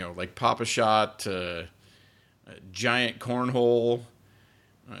like Pop-A-Shot, giant cornhole,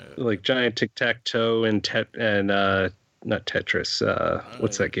 like giant tic-tac-toe and not Tetris.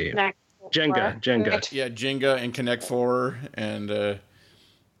 What's that game? Jenga. Yeah, Jenga and Connect Four, and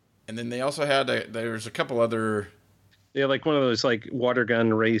then they also had there's a couple other. Yeah, like one of those like water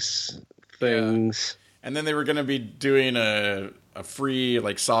gun race things. Yeah. And then they were going to be doing a free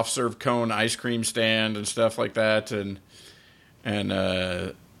like soft serve cone ice cream stand and stuff like that, and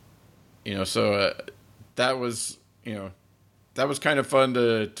so that was kind of fun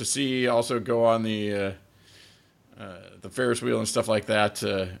to see. Also go on the Ferris wheel and stuff like that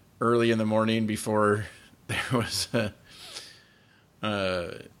early in the morning before there was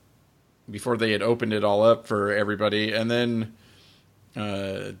before they had opened it all up for everybody. And then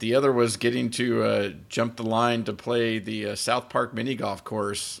the other was getting to jump the line to play the South Park mini golf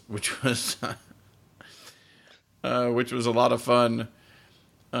course, which was a lot of fun,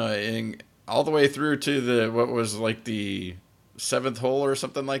 and all the way through to what was like the 7th hole or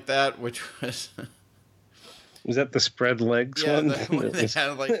something like that, which was. Was that the spread legs one? They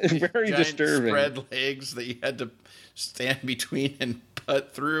had like very disturbing spread legs that you had to stand between and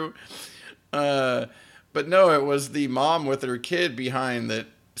putt through. But no, it was the mom with her kid behind that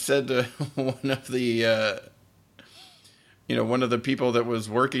said to one of the people that was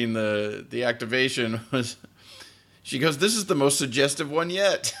working the activation was, she goes, "This is the most suggestive one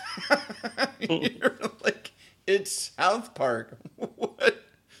yet." You're like, it's South Park.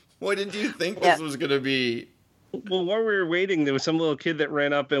 What did you think this was going to be? Well, while we were waiting, there was some little kid that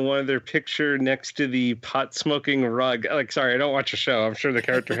ran up and wanted their picture next to the pot-smoking rug. Like, sorry, I don't watch the show. I'm sure the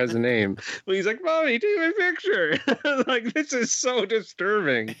character has a name. But he's like, Mommy, take my picture. Like, this is so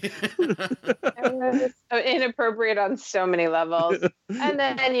disturbing. It was so inappropriate on so many levels. And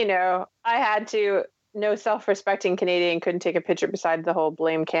then, I had to, no self-respecting Canadian couldn't take a picture beside the whole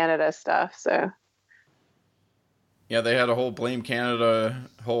Blame Canada stuff, so. Yeah, they had a whole Blame Canada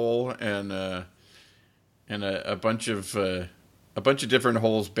hole and a bunch of different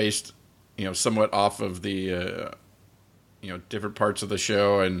holes based, somewhat off of the different parts of the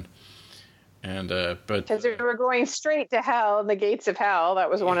show but because we were going straight to hell, the gates of hell. That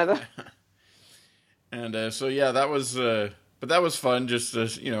was one of the. And so yeah, that was but that was fun. Just a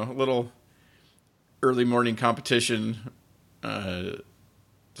little early morning competition to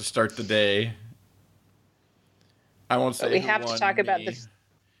start the day. I won't say. But we have to talk about this.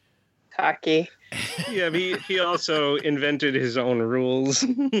 Cocky. Yeah, he also invented his own ruls,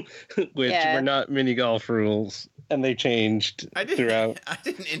 which were not mini golf rules, and they changed throughout. I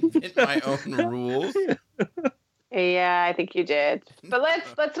didn't invent my own rules. Yeah, I think you did. But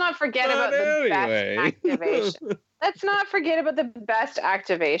let's not forget about the best activation. Let's not forget about the best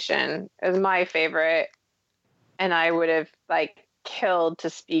activation. It was my favorite, and I would have killed to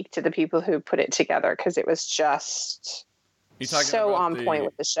speak to the people who put it together because it was just. So on point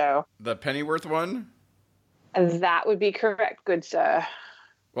with the show. The Pennyworth one? And that would be correct, good sir.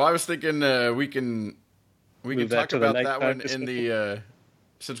 Well, I was thinking we can talk about that one in the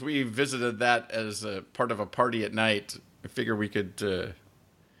since we visited that as a part of a party at night. I figure we could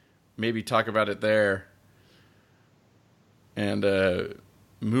maybe talk about it there and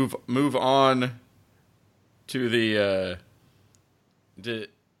move on to the.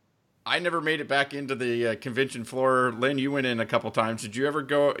 I never made it back into the convention floor. Lynn, you went in a couple times. Did you ever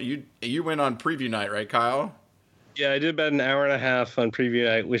go? You went on preview night, right, Kyle? Yeah, I did about an hour and a half on preview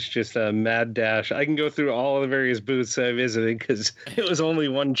night, which just a mad dash. I can go through all the various booths I visited because it was only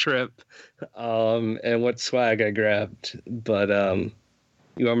one trip, and what swag I grabbed. But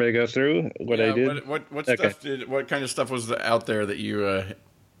you want me to go through what I did? What stuff what kind of stuff was out there that you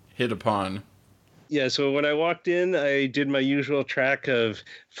hit upon? Yeah, so when I walked in, I did my usual track of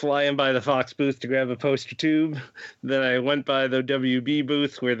flying by the Fox booth to grab a poster tube. Then I went by the WB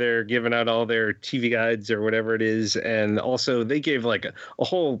booth where they're giving out all their TV guides or whatever it is. And also they gave a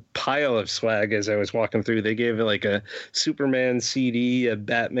whole pile of swag as I was walking through. They gave a Superman CD, a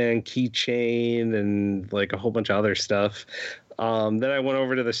Batman keychain, and a whole bunch of other stuff. Then I went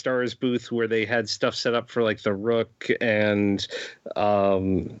over to the Stars booth where they had stuff set up for the Rook and a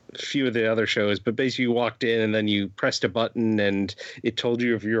few of the other shows. But basically you walked in and then you pressed a button and it told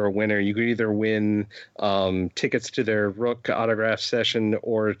you if you're a winner. You could either win tickets to their Rook autograph session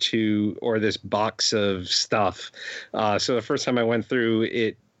or this box of stuff. So the first time I went through,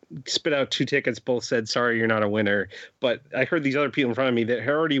 it spit out 2 tickets, both said, sorry, you're not a winner. But I heard these other people in front of me that had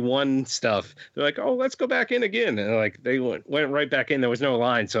already won stuff. They're like, oh, let's go back in again. And they went right back in. There was no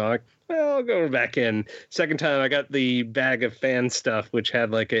line. So I'm like, well, I'll go back in. Second time I got the bag of fan stuff, which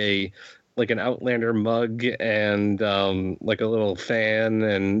had an Outlander mug and a little fan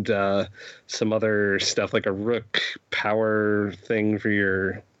and some other stuff, like a Rook power thing for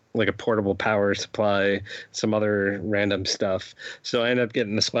your a portable power supply, some other random stuff. So I ended up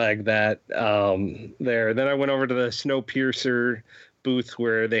getting the swag that there. Then I went over to the Snowpiercer booth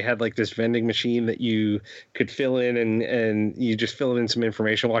where they had this vending machine that you could fill in and you just fill in some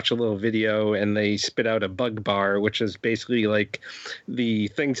information, watch a little video, and they spit out a bug bar, which is basically the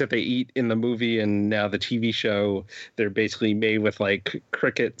things that they eat in the movie and now the TV show. They're basically made with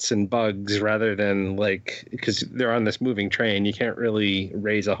crickets and bugs rather than because they're on this moving train. You can't really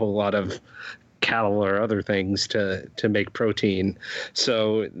raise a whole lot of cattle or other things to make protein.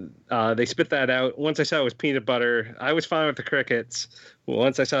 So they spit that out. Once I saw it was peanut butter, I was fine with the crickets.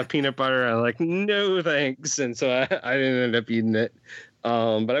 Once I saw peanut butter, I was no thanks. And so I didn't end up eating it.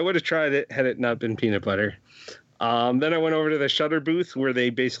 But I would have tried it had it not been peanut butter. Then I went over to the Shudder booth where they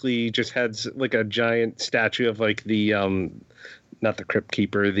basically just had a giant statue of the not the Crypt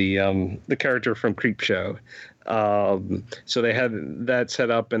Keeper, the character from Creepshow. So they had that set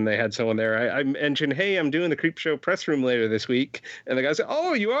up and they had someone there. I mentioned, hey, I'm doing the Creepshow press room later this week. And the guy said,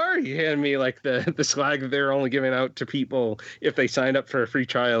 oh, you are? He handed me the swag that they're only giving out to people if they signed up for a free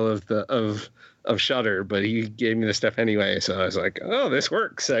trial of Shudder, but he gave me the stuff anyway. So I was like, oh, this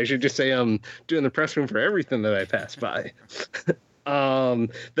works. I should just say I'm doing the press room for everything that I pass by.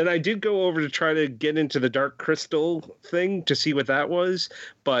 Then I did go over to try to get into the Dark Crystal thing to see what that was,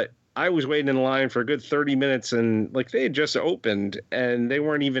 but I was waiting in line for a good 30 minutes, and like they had just opened and they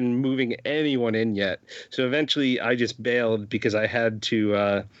weren't even moving anyone in yet. So eventually I just bailed because I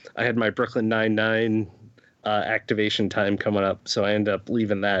had my Brooklyn Nine-Nine activation time coming up. So I ended up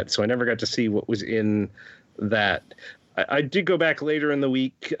leaving that. So I never got to see what was in that. I did go back later in the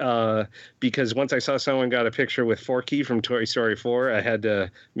week because once I saw someone got a picture with Forky from Toy Story 4, I had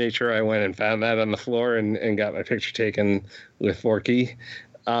to make sure I went and found that on the floor and got my picture taken with Forky.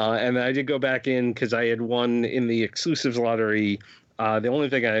 And I did go back in because I had won in the exclusives lottery. The only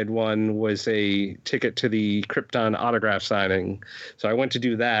thing I had won was a ticket to the Krypton autograph signing. So I went to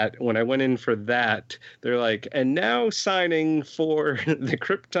do that. When I went in for that, they're like, and now signing for the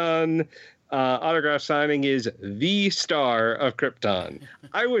Krypton autograph signing is the star of Krypton.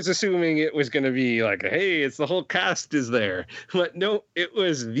 I was assuming it was going to be like, hey, it's the whole cast is there. But no, it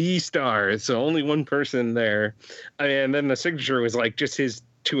was the star. So only one person there. And then the signature was like just his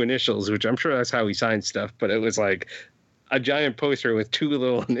two initials, which I'm sure that's how he signs stuff. But it was like a giant poster with two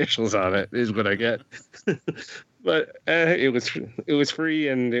little initials on it is what I get. But it was free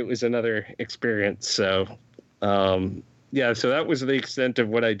and it was another experience. So, yeah, so that was the extent of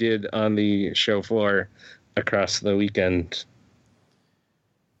what I did on the show floor across the weekend.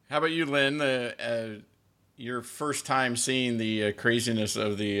 How about you, Lynn? Your first time seeing the craziness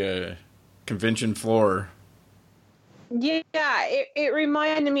of the convention floor? Yeah, it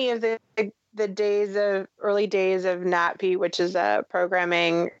reminded me of the early days of NatP, which is a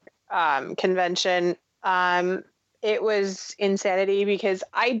programming convention. It was insanity because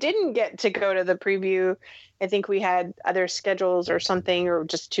I didn't get to go to the preview. I think we had other schedules or something, or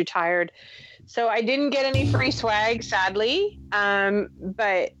just too tired. So I didn't get any free swag, sadly.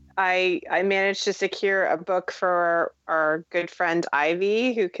 But I managed to secure a book for our good friend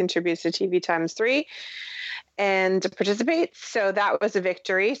Ivy, who contributes to TVx3, and to participate. So that was a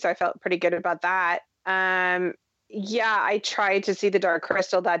victory. So I felt pretty good about that. Yeah, I tried to see the Dark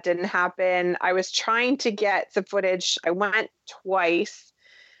Crystal. That didn't happen. I was trying to get some footage. I went twice.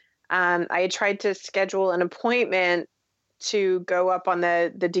 I had tried to schedule an appointment to go up on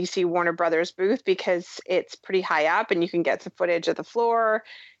the DC Warner Brothers booth because it's pretty high up and you can get some footage of the floor,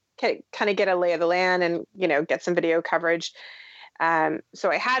 kind of get a lay of the land and, get some video coverage.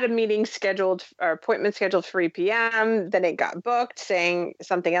 So I had a meeting scheduled or appointment scheduled for 3 p.m. Then it got booked saying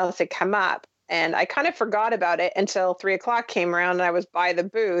something else had come up. And I kind of forgot about it until 3 o'clock came around and I was by the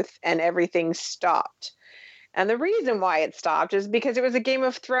booth and everything stopped. And the reason why it stopped is because it was a Game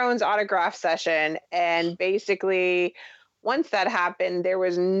of Thrones autograph session. And basically, once that happened, there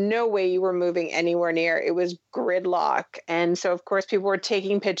was no way you were moving anywhere near. It was gridlock. And so, of course, people were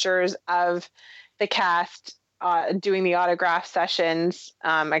taking pictures of the cast doing the autograph sessions.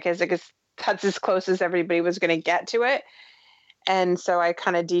 I guess that's as close as everybody was going to get to it. And so I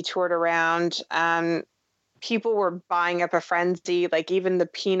kind of detoured around. People were buying up a frenzy, like even the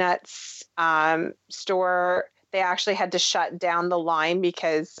Peanuts store, they actually had to shut down the line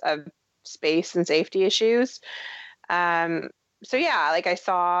because of space and safety issues. So yeah, like I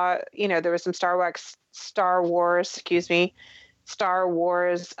saw, there was some Star Wars,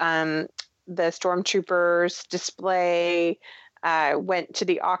 the Stormtroopers display, went to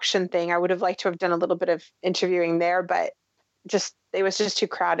the auction thing. I would have liked to have done a little bit of interviewing there, but it was just too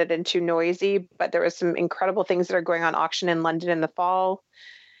crowded and too noisy. But there was some incredible things that are going on auction in London in the fall.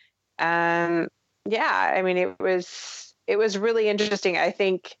 Yeah, I mean, it was really interesting. I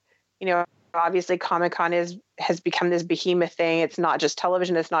think, obviously Comic-Con has become this behemoth thing. It's not just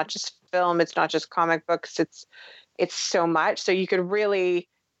television, it's not just film, it's not just comic books, it's so much. So you could really,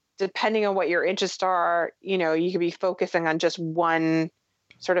 depending on what your interests are, you could be focusing on just one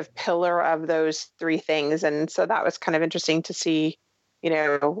sort of pillar of those three things. And so that was kind of interesting to see,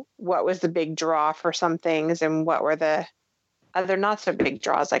 what was the big draw for some things and what were the other not so big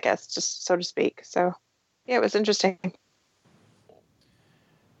draws, I guess, just so to speak. So yeah, it was interesting.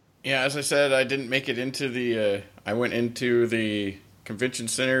 Yeah, as I said, I didn't make it into I went into the convention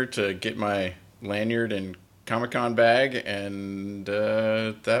center to get my lanyard and Comic-Con bag, and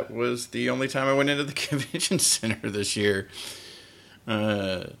that was the only time I went into the convention center this year.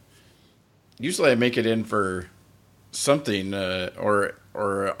 Usually I make it in for something, or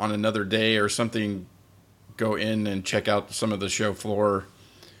on another day or something, go in and check out some of the show floor.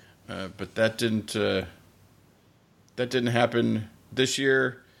 But that didn't happen this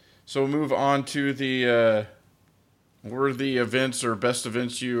year. So we'll move on to the worthy events or best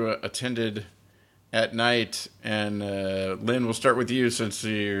events you attended at night. And Lynn, we'll start with you since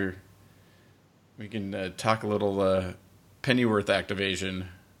we can talk a little Pennyworth activation.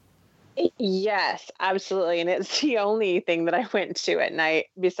 Yes, absolutely. And it's the only thing that I went to at night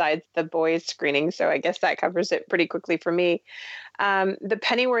besides the boys screening. So I guess that covers it pretty quickly for me. The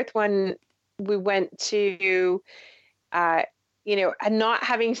Pennyworth one, we went to, uh, and not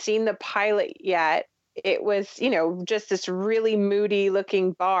having seen the pilot yet, it was, just this really moody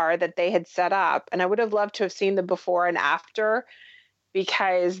looking bar that they had set up. And I would have loved to have seen the before and after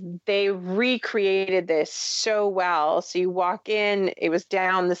because they recreated this so well. So you walk in, it was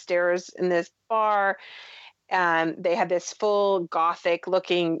down the stairs in this bar. They had this full gothic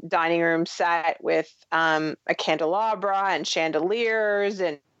looking dining room set with a candelabra and chandeliers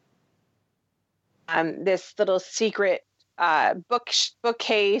and this little secret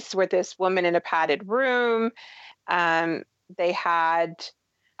bookcase with this woman in a padded room. They had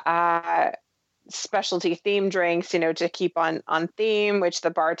specialty theme drinks, to keep on theme, which the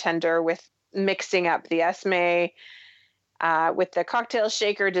bartender with mixing up the Esme with the cocktail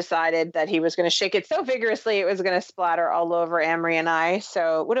shaker decided that he was going to shake it so vigorously it was going to splatter all over Amory and I.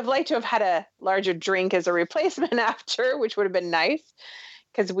 So would have liked to have had a larger drink as a replacement after, which would have been nice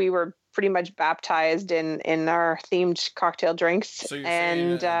because we were pretty much baptized in our themed cocktail drinks. So you're saying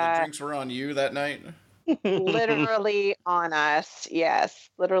the drinks were on you that night? Literally on us. Yes,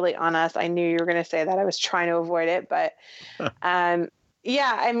 literally on us. I knew you were going to say that. I was trying to avoid it, but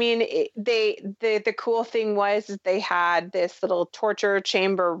yeah, I mean, the cool thing was they had this little torture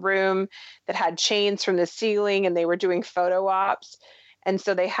chamber room that had chains from the ceiling and they were doing photo ops. And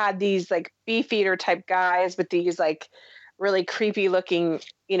so they had these like beefeater type guys with these like really creepy looking,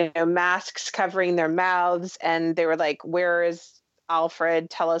 masks covering their mouths. And they were like, "Where is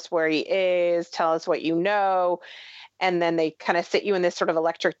Alfred? Tell us where he is. Tell us what you know." And then they kind of sit you in this sort of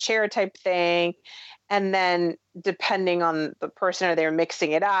electric chair type thing. And then depending on the person or they were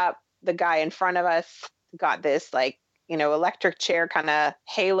mixing it up, the guy in front of us got this like, electric chair kind of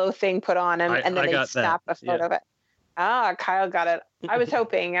halo thing put on him. And then they snap a photo of it. Ah, Kyle got it. I was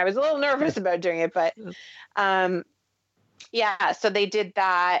hoping. I was a little nervous about doing it, but yeah, so they did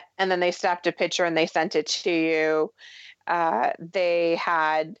that. And then they snapped a picture and they sent it to you. They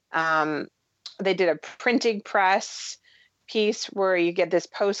had, they did a printing press piece where you get this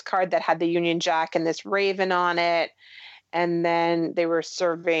postcard that had the Union Jack and this raven on it. And then they were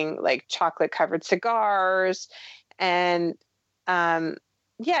serving like chocolate covered cigars. And,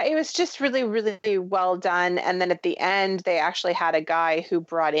 yeah, it was just really, really well done. And then at the end, they actually had a guy who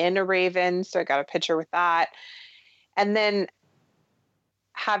brought in a raven. So I got a picture with that. And then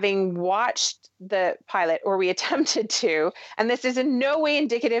having watched the pilot, or we attempted to, and this is in no way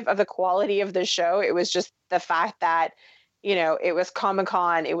indicative of the quality of the show. It was just the fact that, it was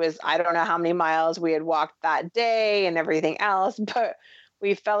Comic-Con. It was, I don't know how many miles we had walked that day and everything else, but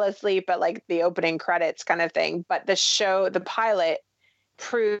we fell asleep at like the opening credits kind of thing. But the pilot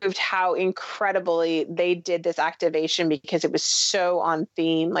proved how incredibly they did this activation because it was so on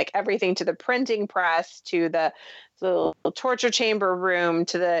theme, like everything to the printing press, to the little torture chamber room,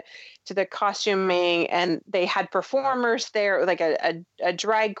 to the costuming, and they had performers there, like a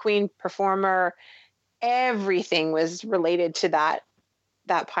drag queen performer. Everything was related to that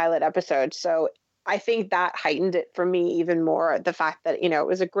pilot episode. So I think that heightened it for me even more. The fact that, it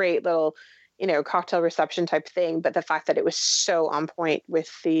was a great little, cocktail reception type thing, but the fact that it was so on point with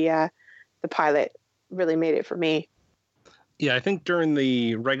the pilot really made it for me. Yeah, I think during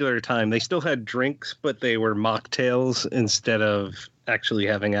the regular time, they still had drinks, but they were mocktails instead of actually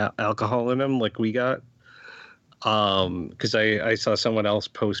having alcohol in them like we got. Because I saw someone else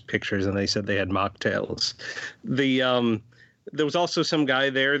post pictures and they said they had mocktails. There was also some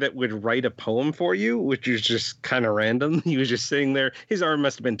guy there that would write a poem for you, which is just kind of random. He was just sitting there. His arm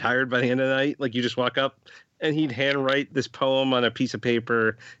must have been tired by the end of the night. Like you just walk up and he'd handwrite this poem on a piece of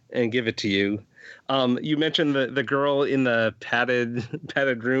paper and give it to you. You mentioned the girl in the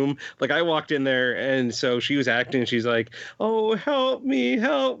padded room. Like I walked in there and so she was acting. She's like, "Oh, help me,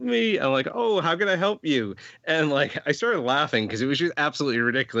 help me." I'm like, "Oh, how can I help you?" And like, I started laughing because it was just absolutely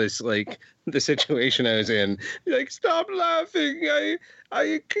ridiculous. Like the situation I was in, like, "Stop laughing.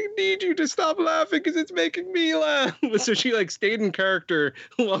 I need you to stop laughing because it's making me laugh." So she like stayed in character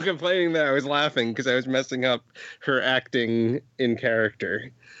while complaining that I was laughing because I was messing up her acting in character.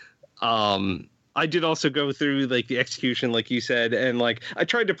 I did also go through like the execution, like you said, and like I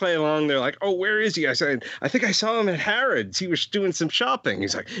tried to play along. They're like, "Oh, where is he?" I said, "I think I saw him at Harrods. He was doing some shopping."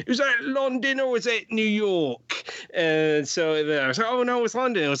 He's like, "Was that London or was it New York?" And so then I was like, "Oh no, it was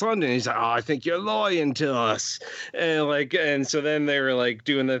London. It was London." He's like, "Oh, I think you're lying to us." And so then they were like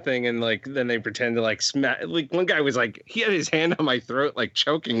doing the thing, and like then they pretend to like smack. Like one guy was like, he had his hand on my throat, like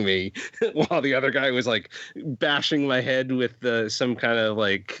choking me, while the other guy was like bashing my head with some kind of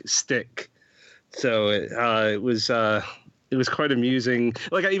like stick. So it was quite amusing.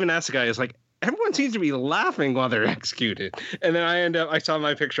 Like I even asked the guy, I was like, everyone seems to be laughing while they're executed. And then I saw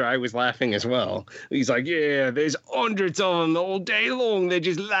my picture, I was laughing as well. He's like, yeah, there's hundreds of them all day long. They're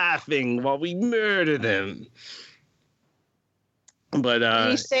just laughing while we murder them. But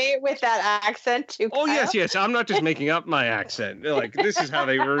Did you say it with that accent too, Kyle? Oh yes. I'm not just making up my accent. Like this is how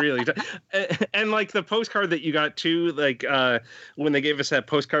they were really. And like the postcard that you got too, like when they gave us that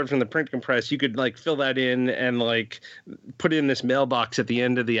postcard from the print compress, you could like fill that in and like put it in this mailbox at the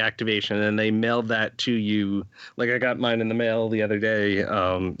end of the activation, and they mailed that to you. Like I got mine in the mail the other day,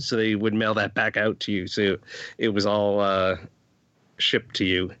 so they would mail that back out to you. So it was all shipped to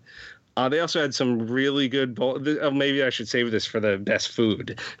you. They also had some really good maybe I should save this for the best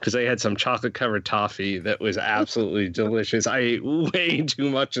food, because they had some chocolate covered toffee that was absolutely delicious. I ate way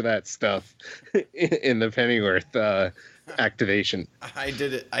too much of that stuff in the Pennyworth activation. I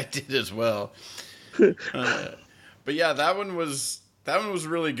did as well. But yeah, that one was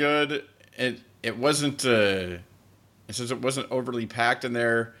really good. It wasn't since it wasn't overly packed in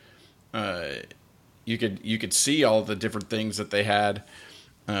there. You could see all the different things that they had.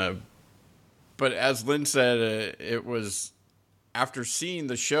 But as Lynn said, it was after seeing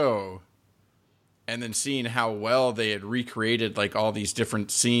the show and then seeing how well they had recreated like all these different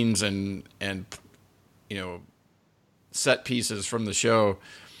scenes and you know, set pieces from the show.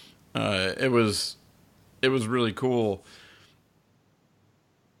 It was really cool.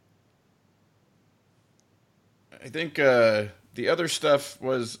 I think the other stuff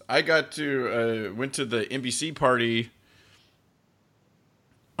was I got to went to the NBC party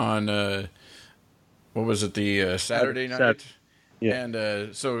on what was it, the Saturday night? Yeah.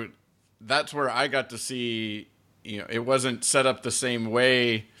 And so that's where I got to see, you know, it wasn't set up the same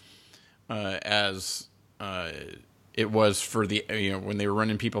way as it was for the, you know, when they were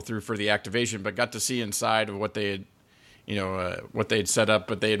running people through for the activation, but got to see inside of what they had, you know, what they had set up,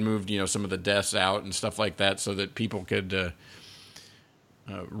 but they had moved, you know, some of the desks out and stuff like that so that people could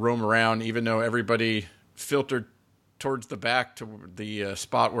roam around, even though everybody filtered towards the back to the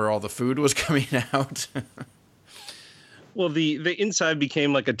spot where all the food was coming out. Well, the inside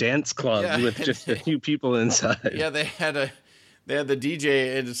became like a dance club with just a few people inside. Yeah, they had the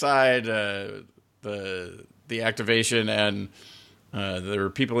DJ inside the activation, and there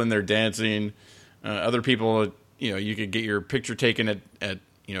were people in there dancing. Other people, you know, you could get your picture taken at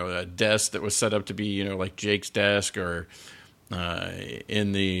you know, a desk that was set up to be, you know, like Jake's desk, or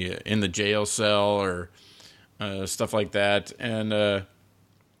in the jail cell, or stuff like that. And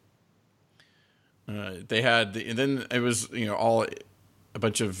they had, and then it was, you know, all a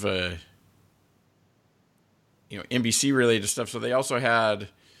bunch of you know, NBC related stuff. So they also had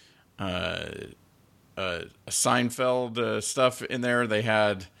a Seinfeld stuff in there. They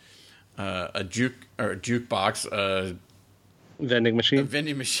had a jukebox, vending machine. A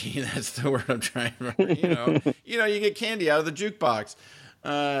vending machine. That's the word I'm trying to remember. You know, you get candy out of the jukebox.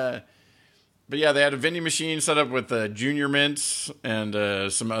 But yeah, they had a vending machine set up with Junior Mints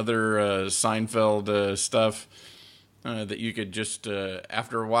and some other Seinfeld stuff that you could just,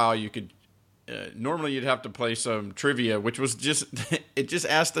 after a while, you could, normally you'd have to play some trivia, which was just, it just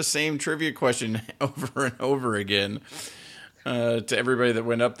asked the same trivia question over and over again to everybody that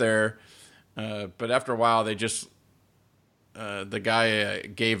went up there. But after a while, they just, the guy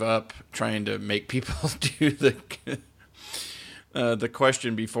gave up trying to make people do the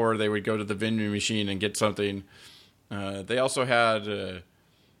question before they would go to the vending machine and get something. They also had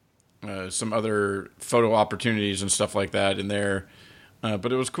some other photo opportunities and stuff like that in there.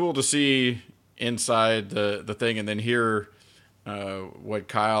 But it was cool to see inside the thing, and then hear what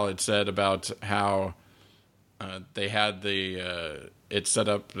Kyle had said about how they had it set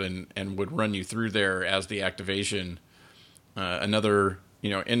up and would run you through there as the activation. Another, you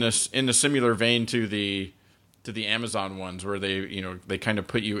know, in a similar vein to the Amazon ones, where they, you know, they kind of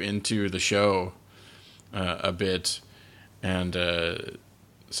put you into the show a bit, and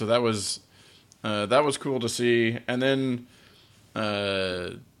so that was cool to see. And then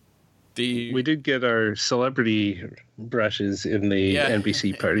we did get our celebrity brushes in the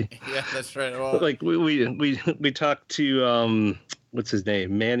NBC party. Yeah, that's right. Well, like we talked to what's his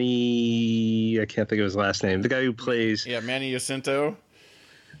name? Manny. I can't think of his last name. The guy who plays Manny Jacinto,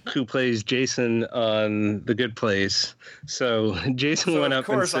 who plays Jason on The Good Place. So Jason went up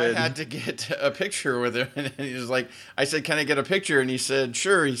and said, of course, I had to get a picture with him, and he was like, I said, "Can I get a picture?" And he said,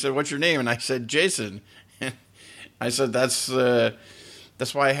 "Sure." He said, "What's your name?" And I said, "Jason." And I said, "That's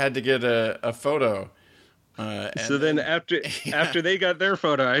why I had to get a photo." So then after they got their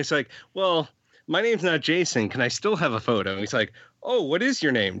photo, I was like, "Well, my name's not Jason. Can I still have a photo?" And he's like, "Oh, what is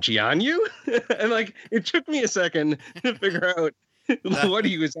your name? Jianyu?" And like, it took me a second to figure out what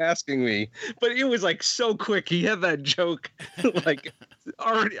he was asking me, but it was like so quick. He had that joke like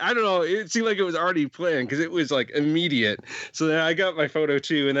already. I don't know. It seemed like it was already planned because it was like immediate. So then I got my photo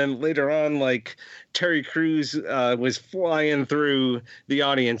too, and then later on, like Terry Crews was flying through the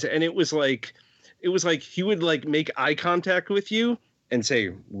audience, and it was like he would like make eye contact with you and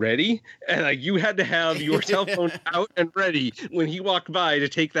say ready, and like you had to have your cell phone out and ready when he walked by to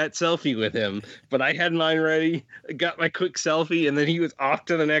take that selfie with him. But I had mine ready, got my quick selfie, and then he was off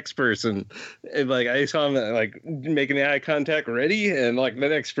to the next person. And like I saw him like making the eye contact ready, and like the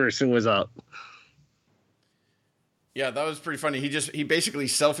next person was up. Yeah, that was pretty funny. He basically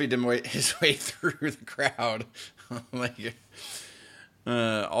selfied his way through the crowd, like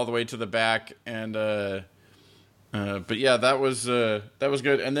all the way to the back, and but yeah, that was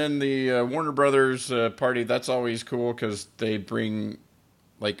good. And then the Warner Brothers party, that's always cool because they bring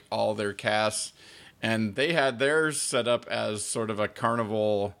like all their casts, and they had theirs set up as sort of a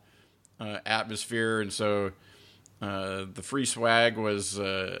carnival atmosphere. And so the free swag was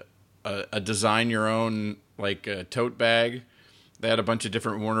a design your own like tote bag. They had a bunch of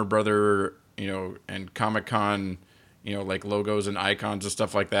different Warner Brother, and Comic-Con, like logos and icons and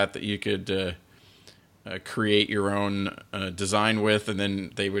stuff like that you could create your own design with, and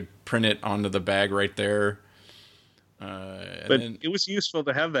then they would print it onto the bag right there. But it was useful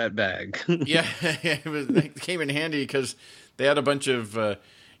to have that bag. Yeah, it came in handy because they had a bunch of,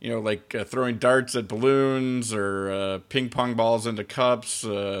 like throwing darts at balloons or ping pong balls into cups.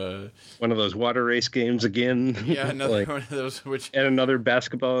 One of those water race games again. Yeah, another one of those. And another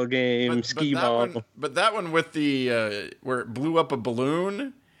basketball game, skee ball. But that one with the where it blew up a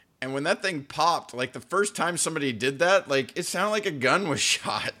balloon. And when that thing popped, like the first time somebody did that, like it sounded like a gun was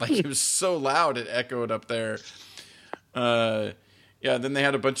shot. Like it was so loud, it echoed up there. Then they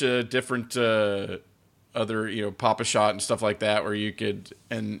had a bunch of different other, Pop a Shot and stuff like that where you could,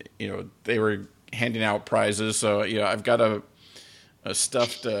 and, they were handing out prizes. So, I've got a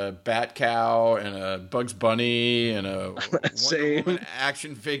stuffed bat cow and a Bugs Bunny and a Wonder Woman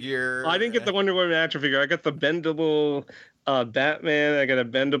action figure. I didn't get the Wonder Woman action figure. I got the bendable Batman, I got a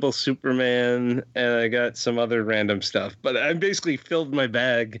bendable Superman, and I got some other random stuff. But I basically filled my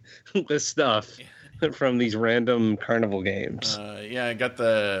bag with stuff from these random carnival games. I got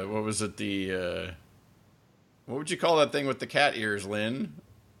the, what was it, what would you call that thing with the cat ears, Lynn?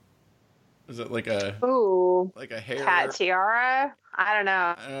 Is it like a hair cat tiara? I don't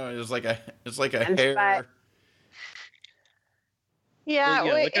know. It's like a hair. Yeah,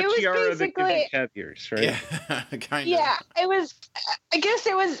 like it a tiara was basically cat ears, right? Yeah, kind of. Yeah, it was. I guess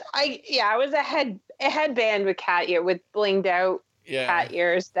it was. It was a headband with cat ear with blinged out cat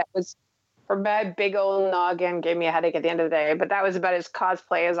ears. That was for my big old noggin. Gave me a headache at the end of the day. But that was about as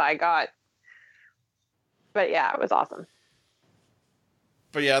cosplay as I got. But yeah, it was awesome.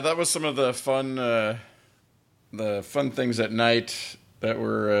 But yeah, that was some of the fun things at night that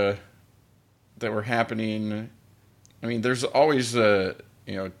were happening. I mean, there's always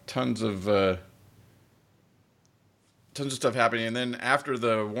tons of stuff happening, and then after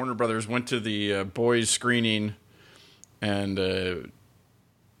the Warner Brothers went to the boys screening, and that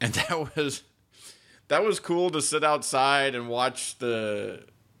was cool to sit outside and watch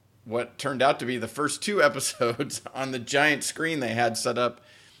what turned out to be the first 2 episodes on the giant screen they had set up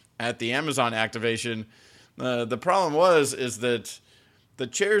at the Amazon activation. The problem is that the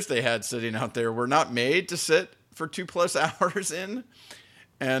chairs they had sitting out there were not made to sit for 2+ hours in,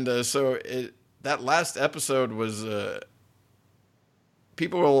 and so that last episode was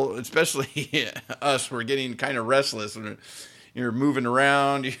people, especially us, were getting kind of restless. You're moving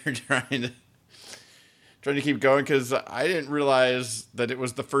around, you're trying to keep going, because I didn't realize that it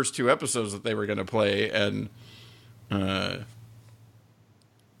was the first 2 episodes that they were going to play, and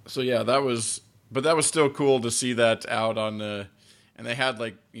so yeah, that was still cool to see that out on and they had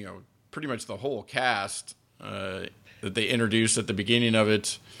pretty much the whole cast that they introduced at the beginning of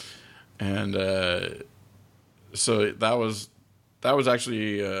it, and so that was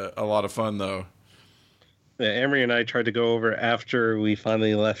actually a lot of fun, though. Yeah, Amory and I tried to go over after we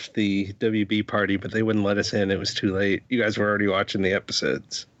finally left the WB party, but they wouldn't let us in. It was too late. You guys were already watching the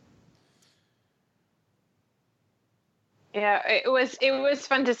episodes. Yeah, it was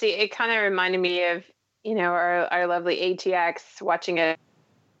fun to see. It kind of reminded me of, our lovely ATX, watching it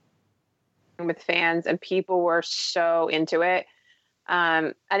with fans, and people were so into it.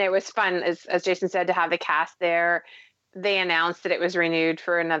 And it was fun, as Jason said, to have the cast there. They announced that it was renewed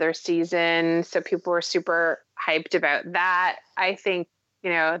for another season, so people were super hyped about that. I think,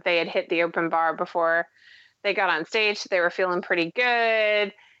 they had hit the open bar before they got on stage, so they were feeling pretty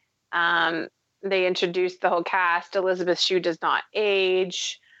good. They introduced the whole cast. Elizabeth Shue does not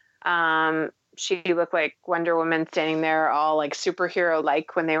age. She looked like Wonder Woman standing there, all like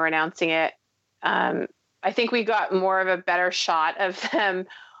superhero-like when they were announcing it. I think we got more of a better shot of them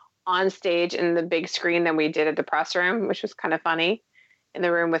on stage in the big screen than we did at the press room, which was kind of funny, in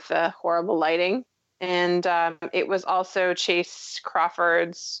the room with the horrible lighting. And it was also Chase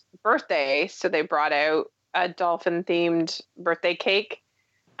Crawford's birthday, so they brought out a dolphin-themed birthday cake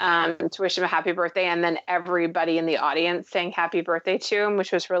to wish him a happy birthday, and then everybody in the audience sang happy birthday to him,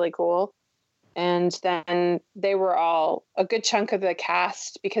 which was really cool. And then they were all, a good chunk of the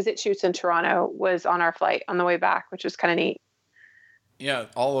cast, because it shoots in Toronto, was on our flight on the way back, which was kind of neat. Yeah,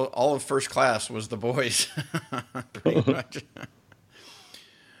 all of first class was the boys, pretty much.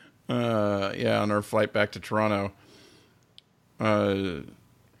 On our flight back to Toronto. So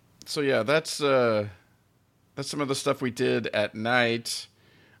yeah, that's some of the stuff we did at night.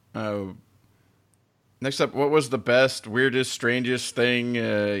 Next up, what was the best, weirdest, strangest thing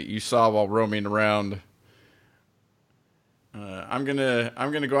you saw while roaming around? I'm gonna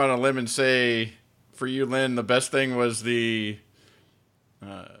go out on a limb and say, for you, Lynn, the best thing was the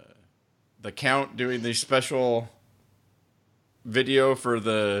Count doing the special video for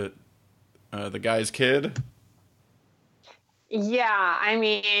the guy's kid. Yeah, I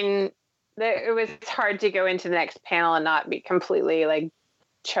mean, it was hard to go into the next panel and not be completely like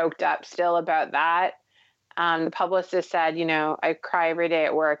choked up still about that. The publicist said, I cry every day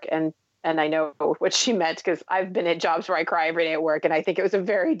at work, and I know what she meant, because I've been at jobs where I cry every day at work, and I think it was a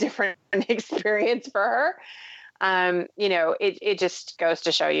very different experience for her. It just goes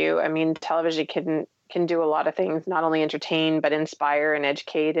to show you, I mean, television can do a lot of things, not only entertain, but inspire and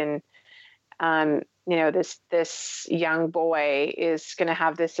educate. And, this young boy is going to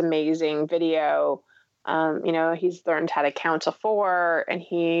have this amazing video. He's learned how to count to 4, and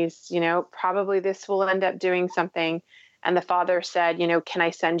he's, probably this will end up doing something. And the father said, can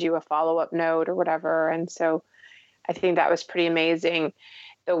I send you a follow-up note or whatever? And so I think that was pretty amazing.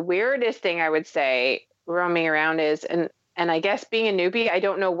 The weirdest thing I would say roaming around is, and I guess being a newbie, I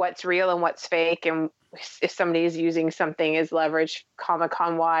don't know what's real and what's fake, and if somebody is using something as leverage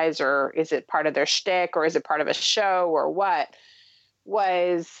Comic-Con wise, or is it part of their shtick, or is it part of a show, or what,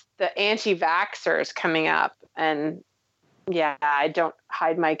 was the anti-vaxxers coming up. And yeah, I don't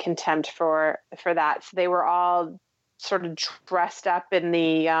hide my contempt for that. So they were all sort of dressed up in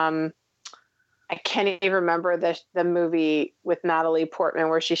the I can't even remember the movie with Natalie Portman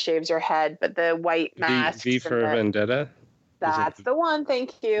where she shaves her head, but the white mask. V for Vendetta? That's the one.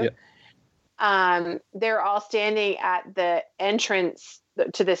 Thank you. Yeah. They're all standing at the entrance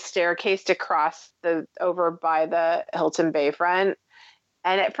to this staircase to cross over by the Hilton Bayfront.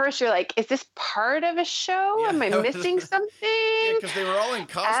 And at first you're like, is this part of a show? Yeah, am I missing something? Yeah, because they were all in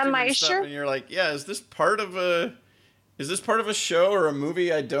costume and stuff, sure? And you're like, yeah, is this part of a show or a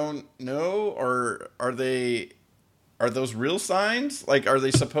movie I don't know? Or are those real signs? Like, are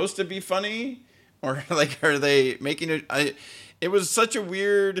they supposed to be funny? Or like, are they making it? It was such a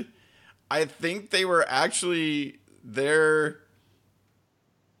weird, I think they were actually there,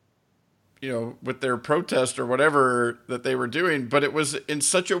 with their protest or whatever that they were doing, but it was in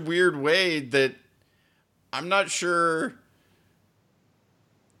such a weird way that I'm not sure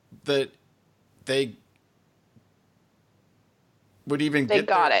that they would even get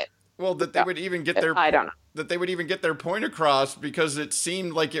it. Well, that they would even get their, I don't know. That they would even get their point across, because it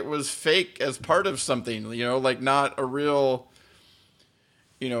seemed like it was fake as part of something, like not a real,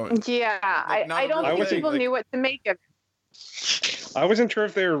 Yeah, like I don't think people knew what to make of it. I wasn't sure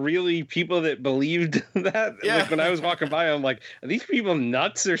if they were really people that believed that. Yeah. Like, when I was walking by, I'm like, are these people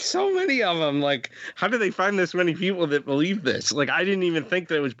nuts? There's so many of them. Like, how do they find this many people that believe this? Like, I didn't even think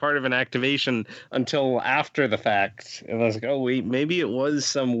that it was part of an activation until after the fact. And I was like, oh, wait, maybe it was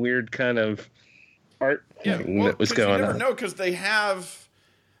some weird kind of art thing that was going on. No, because they'll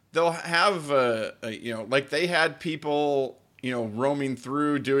have, like they had people, roaming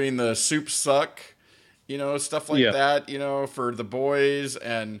through doing the soup suck, stuff like that, for the boys.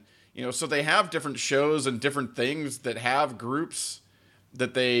 And, so they have different shows and different things that have groups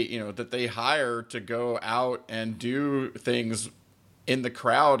that they hire to go out and do things in the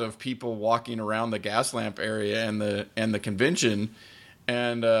crowd of people walking around the gas lamp area and the convention.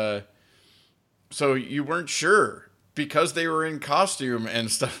 And so you weren't sure because they were in costume and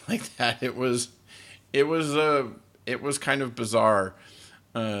stuff like that. It was kind of bizarre.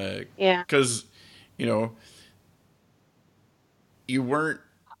 Yeah. Because, you weren't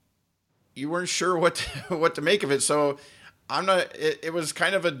sure what to make of it. So it was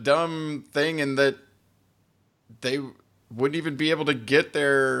kind of a dumb thing in that they wouldn't even be able to get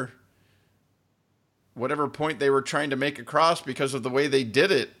their whatever point they were trying to make across because of the way they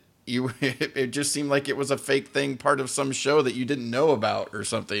did it. It just seemed like it was a fake thing, part of some show that you didn't know about or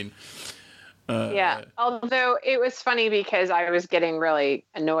something. Yeah. Although it was funny because I was getting really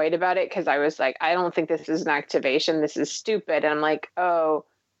annoyed about it because I was like, I don't think this is an activation. This is stupid. And I'm like, oh,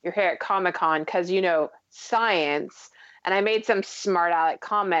 you're here at Comic-Con because, science. And I made some smart aleck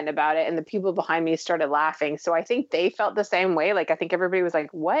comment about it and the people behind me started laughing. So I think they felt the same way. Like, I think everybody was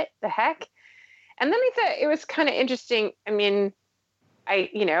like, what the heck? And then I thought it was kind of interesting. I mean,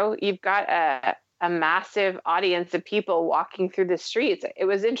 you've got a massive audience of people walking through the streets. It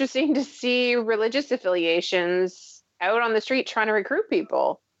was interesting to see religious affiliations out on the street trying to recruit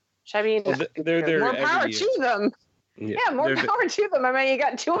people. Which, I mean, more power to them. Yeah, more power to them. I mean, you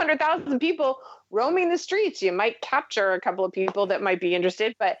got 200,000 people roaming the streets. You might capture a couple of people that might be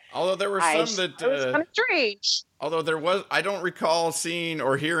interested, but although there were some that it was kind of strange. Although I don't recall seeing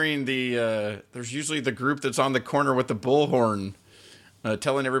or hearing there's usually the group that's on the corner with the bullhorn,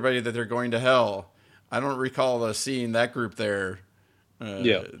 telling everybody that they're going to hell. I don't recall seeing that group there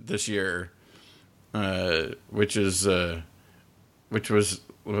this year, which was,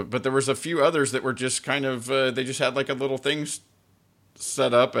 but there was a few others that were just kind of, they just had like a little thing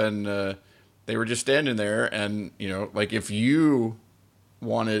set up and they were just standing there and, like if you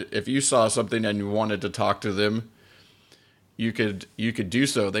saw something and you wanted to talk to them, you could do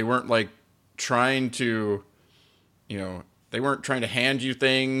so. They weren't like trying to, they weren't trying to hand you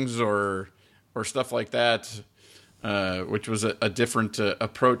things or stuff like that, which was a different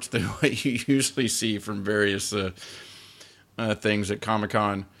approach than what you usually see from various things at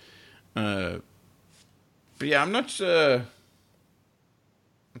Comic-Con. But yeah, I'm not. I'm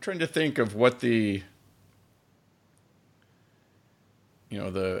trying to think of what the. I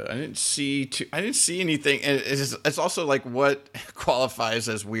didn't see anything. And it's also like what qualifies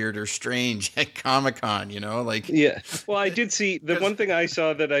as weird or strange at Comic-Con, like. Yeah. Well, I did see the one thing I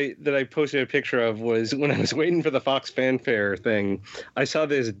saw that I posted a picture of was when I was waiting for the Fox Fanfare thing, I saw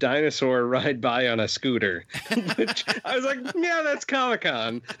this dinosaur ride by on a scooter, which I was like, yeah, that's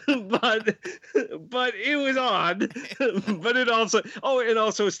Comic-Con, but it was odd, but it also,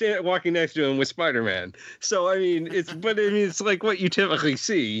 walking next to him was Spider-Man. So, I mean, it's like what you typically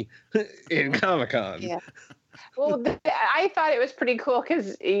see in Comic-Con. Yeah. Well, I thought it was pretty cool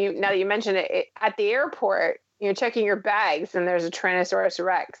because now that you mention it, at the airport, you're checking your bags and there's a Tyrannosaurus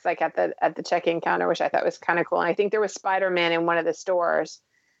Rex like at the check-in counter, which I thought was kind of cool. And I think there was Spider-Man in one of the stores.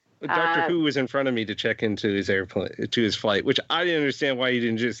 Doctor Who was in front of me to check into his flight, which I didn't understand why he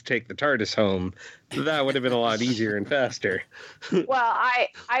didn't just take the TARDIS home. That would have been a lot easier and faster. Well, I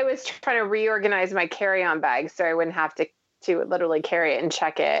was trying to reorganize my carry-on bag so I wouldn't have to literally carry it and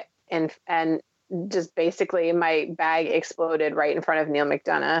check it, and just basically my bag exploded right in front of Neil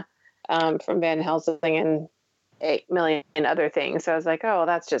McDonough from Van Helsing and 8 million other things. So I was like, oh,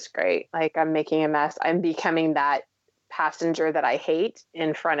 that's just great. Like, I'm making a mess. I'm becoming that passenger that I hate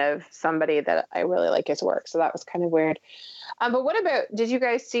in front of somebody that I really like his work. So that was kind of weird. But what about, did you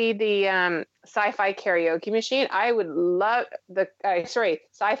guys see the sci-fi karaoke machine? I would love the,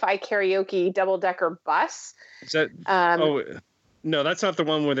 sci-fi karaoke double-decker bus. Is that, no, that's not the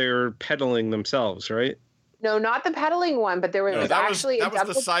one where they were pedaling themselves, right? No, not the pedaling one, but there was that was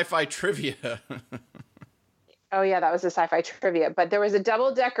the sci-fi trivia. Oh yeah, that was the sci-fi trivia. But there was a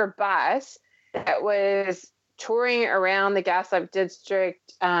double-decker bus that was touring around the gas lamp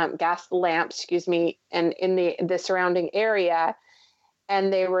district, and in the surrounding area,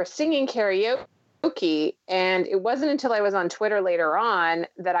 and they were singing karaoke. And it wasn't until I was on Twitter later on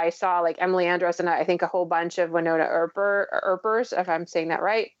that I saw like Emily Andros and I think a whole bunch of Winona Earpers, if I'm saying that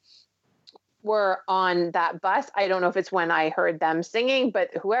right, were on that bus. I don't know if it's when I heard them singing, but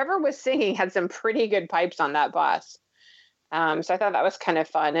whoever was singing had some pretty good pipes on that bus. So I thought that was kind of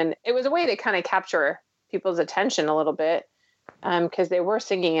fun, and it was a way to kind of capture people's attention a little bit, because they were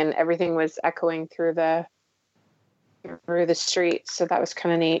singing and everything was echoing through the streets. So that was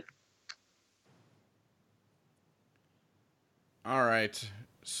kind of neat. All right.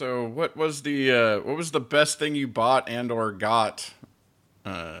 So what was the best thing you bought and or got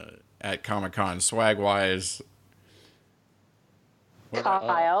at Comic-Con swag wise?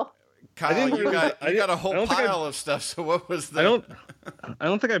 Kyle. Kyle, you got a whole pile of stuff. So what was the? I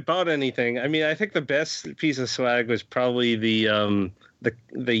don't think I bought anything. I mean, I think the best piece of swag was probably the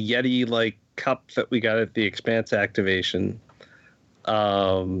Yeti like cup that we got at the Expanse activation.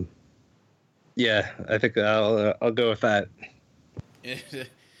 Yeah, I think I'll go with that.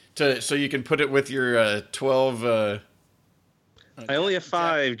 So you can put it with your 12. I only have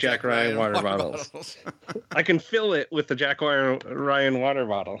 5 Jack Ryan water bottles. I can fill it with the Jack Ryan water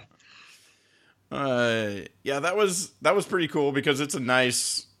bottle. Yeah, that was pretty cool because it's a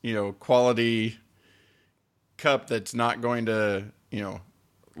nice, quality cup that's not going to,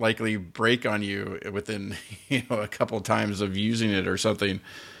 likely break on you within, a couple times of using it or something.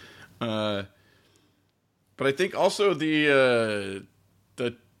 But I think also the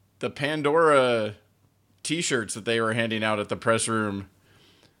Pandora T-shirts that they were handing out at the press room,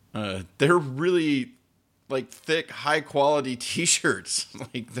 they're really like thick, high quality T-shirts.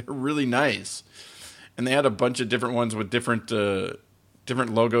 Like they're really nice, and they had a bunch of different ones with different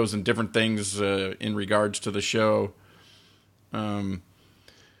logos and different things in regards to the show. Trying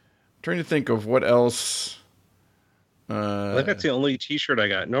to think of what else. I think that's the only T-shirt I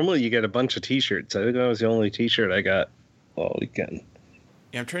got. Normally, you get a bunch of T-shirts. I think that was the only T-shirt I got all weekend.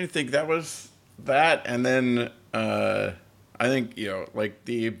 Yeah, I'm trying to think. That was that, and then I think like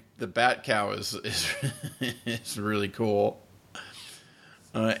the Bat Cow is is really cool,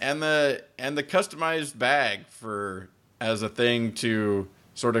 and the customized bag as a thing to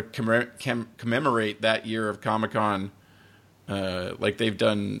sort of commemorate that year of Comic-Con, like they've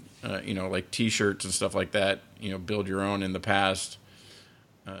done, like T-shirts and stuff like that. Build your own in the past.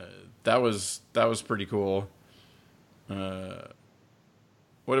 That was pretty cool. What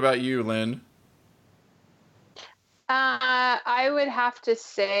about you, Lynn? I would have to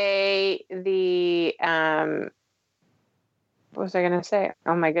say what was I going to say?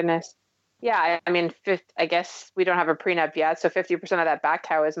 Oh my goodness. Yeah, I mean, I guess we don't have a prenup yet, so 50% of that back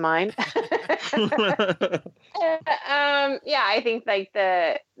cow is mine. Yeah, I think like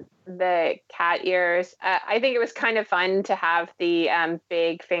the cat ears. I think it was kind of fun to have the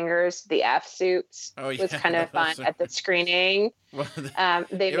big fingers, the F suits. Oh, yeah, was kind of fun at the screening. Well,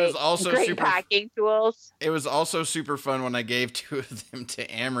 they made great packing tools. It was also super fun when I gave 2 of them to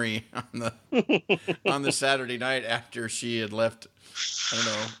Amory on the Saturday night after she had left. I don't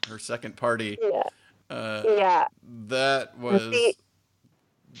know, her second party. Yeah. Yeah. That was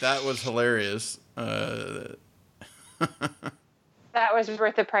hilarious. That was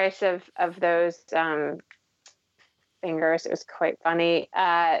worth the price of those fingers. It was quite funny.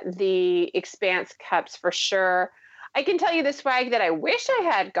 The Expanse cups for sure. I can tell you the swag that I wish I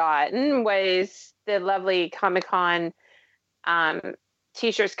had gotten was the lovely Comic-Con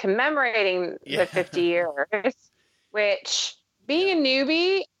T-shirts commemorating the 50 years, which, being a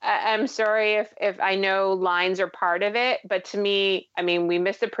newbie, I'm sorry if I know lines are part of it, but to me, I mean, we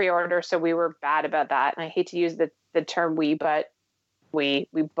missed the pre-order, so we were bad about that. And I hate to use the term we, but we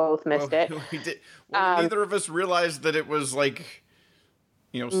both missed it. We did. Well, neither of us realized that it was like,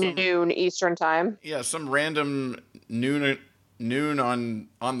 noon Eastern time. Yeah, some random noon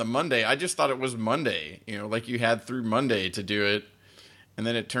on the Monday. I just thought it was Monday, like you had through Monday to do it. And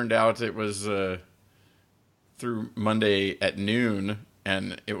then it turned out it was through Monday at noon,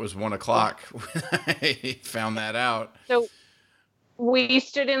 and it was 1:00 when I found that out. So we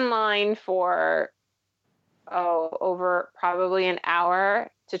stood in line for over probably an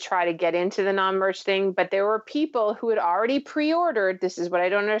hour to try to get into the non-merch thing, but there were people who had already pre-ordered. This is what I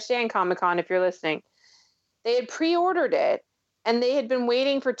don't understand, Comic-Con, if you're listening. They had pre-ordered it, and they had been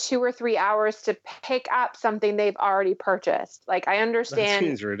waiting for 2 or 3 hours to pick up something they've already purchased. Like, I understand. That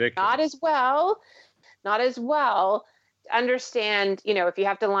seems ridiculous. Not as well. Understand, if you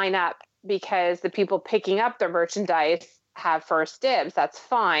have to line up because the people picking up their merchandise have first dibs, that's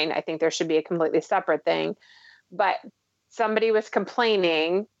fine. I think there should be a completely separate thing. But somebody was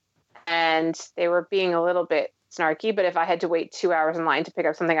complaining, and they were being a little bit snarky. But if I had to wait 2 hours in line to pick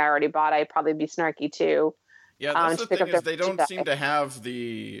up something I already bought, I'd probably be snarky too. Yeah, that's the thing, is they don't seem to have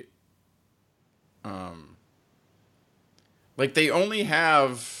the like they only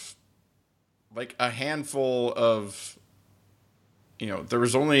have like a handful of, there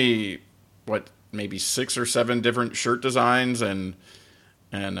was only maybe 6 or 7 different shirt designs and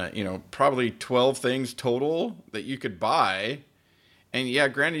probably 12 things total that you could buy. And yeah,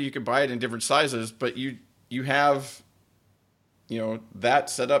 granted you could buy it in different sizes, but you have that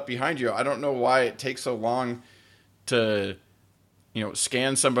set up behind you. I don't know why it takes so long to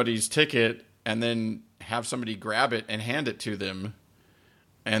scan somebody's ticket and then have somebody grab it and hand it to them.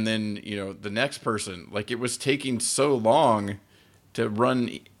 And then, the next person, like, it was taking so long to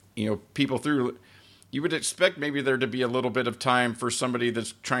run, people through. You would expect maybe there to be a little bit of time for somebody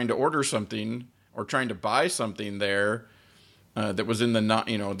that's trying to order something or trying to buy something there that was in the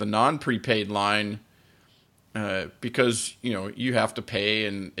non-prepaid line, because, you have to pay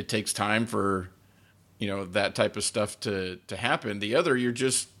and it takes time for, that type of stuff to happen. The other, you're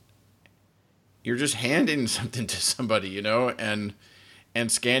just handing something to somebody, and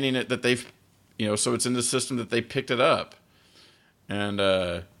scanning it that they've, so it's in the system that they picked it up. And,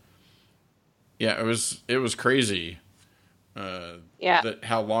 it was crazy. That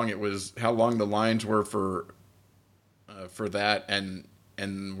how long the lines were for that. And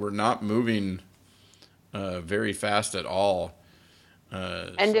we're not moving, very fast at all.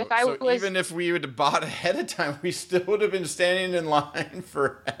 Even if we would have bought ahead of time, we still would have been standing in line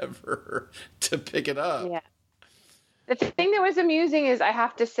forever to pick it up. Yeah. The thing that was amusing is I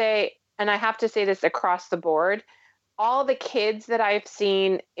have to say this across the board, all the kids that I've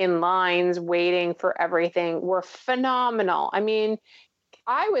seen in lines waiting for everything were phenomenal. I mean,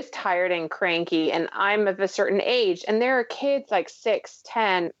 I was tired and cranky, and I'm of a certain age, and there are kids like 6,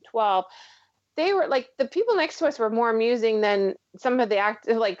 10, 12. They were like, the people next to us were more amusing than some of the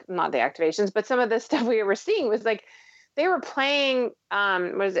not the activations, but some of the stuff we were seeing was like, they were playing,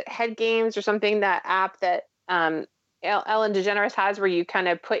 was it Head Games or something, that app that Ellen DeGeneres has, where you kind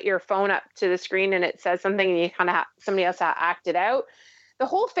of put your phone up to the screen and it says something and you kind of somebody else act it out. The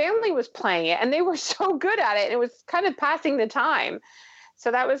whole family was playing it and they were so good at it. It was kind of passing the time. So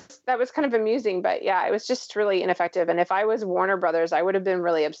that was kind of amusing, but yeah, it was just really ineffective. And if I was Warner Brothers, I would have been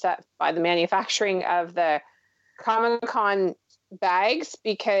really upset by the manufacturing of the Comic-Con bags,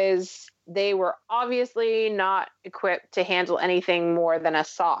 because they were obviously not equipped to handle anything more than a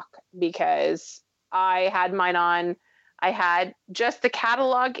sock, because I had mine on. I had just the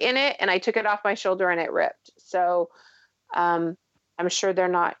catalog in it and I took it off my shoulder and it ripped. So I'm sure they're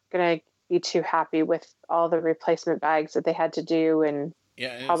not going to be too happy with all the replacement bags that they had to do. And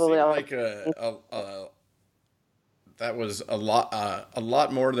yeah, probably that was a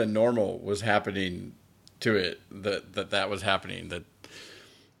lot more than normal was happening to it. That was happening. That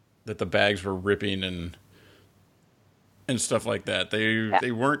the bags were ripping and stuff like that.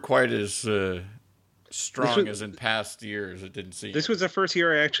 They weren't quite as strong as in past years. It didn't seem. This was the first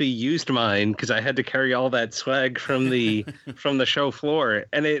year I actually used mine, because I had to carry all that swag from the show floor,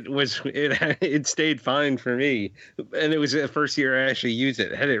 and it stayed fine for me. And it was the first year I actually used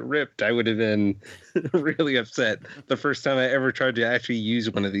it. Had it ripped, I would have been really upset. The first time I ever tried to actually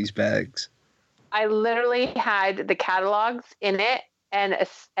use one of these bags. I literally had the catalogs in it and a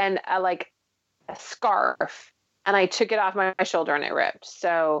scarf, and I took it off my shoulder and it ripped.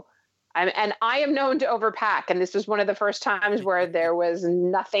 So I am known to overpack, and this was one of the first times where there was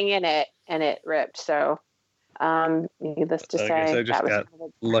nothing in it and it ripped. So, needless to say, I just got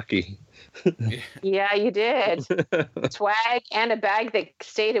lucky. Yeah, you did. Swag and a bag that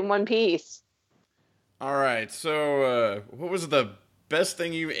stayed in one piece. All right. So, what was the best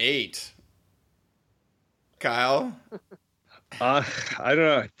thing you ate, Kyle? I don't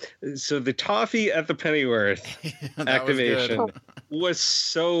know. So the toffee at the Pennyworth activation was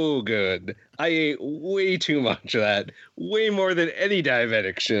so good. I ate way too much of that, way more than any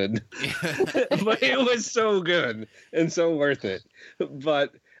diabetic should. But it was so good and so worth it.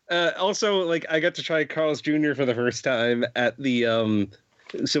 But also, like, I got to try Carl's Jr. for the first time at the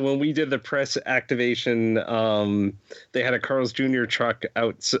so when we did the press activation, they had a Carl's Jr. truck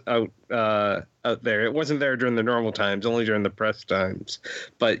out there. It wasn't there during the normal times, only during the press times.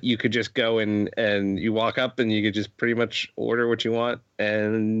 But you could just go and you walk up and you could just pretty much order what you want,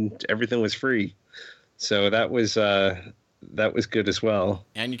 and everything was free. So that was good as well.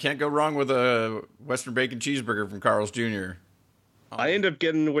 And you can't go wrong with a Western bacon cheeseburger from Carl's Jr. I end up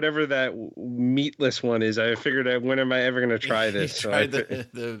getting whatever that meatless one is. I figured, when am I ever going to try this? Tried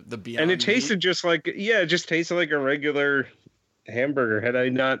the Beyond and it tasted just like, it just tasted like a regular hamburger. Had I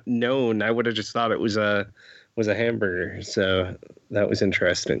not known, I would have just thought it was a hamburger. So that was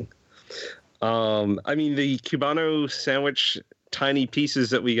interesting. I mean, the Cubano sandwich, tiny pieces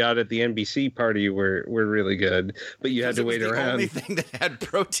that we got at the NBC party were really good, but you had to wait around. The only thing that had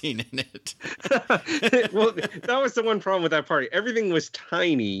protein in it. Well, that was the one problem with that party. Everything was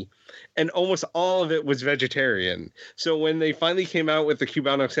tiny, and almost all of it was vegetarian. So when they finally came out with the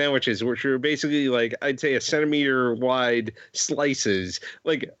Cubano sandwiches, which were basically like, I'd say, 1 centimeter wide slices,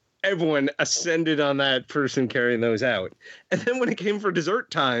 like, everyone ascended on that person carrying those out. And then when it came for dessert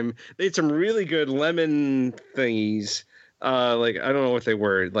time, they had some really good lemon thingies. like, I don't know what they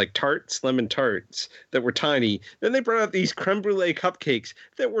were, like tarts, lemon tarts that were tiny. Then they brought out these creme brulee cupcakes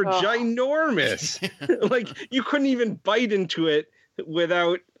that were ginormous. Like, you couldn't even bite into it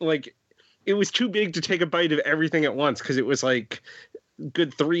without, like, it was too big to take a bite of everything at once because it was like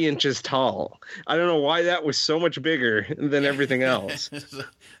good 3 inches tall. I don't know why that was so much bigger than everything else.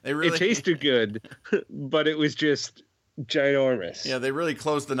 It tasted good, but it was just ginormous. Yeah, they really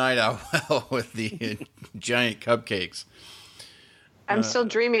closed the night out well with the giant cupcakes. I'm still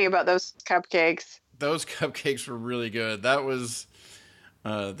dreaming about those cupcakes. Those cupcakes were really good. That was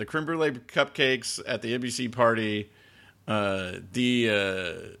the creme brulee cupcakes at the NBC party.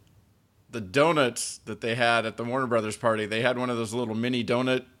 The donuts that they had at the Warner Brothers party. They had one of those little mini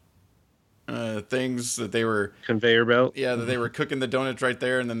donut things that they were conveyor belt. Yeah, that they were cooking the donuts right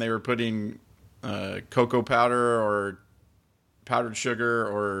there, and then they were putting cocoa powder or powdered sugar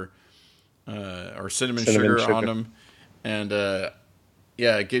or cinnamon sugar on them, and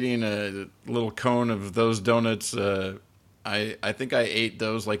getting a little cone of those donuts. I think I ate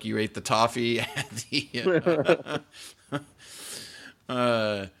those like you ate the toffee at the.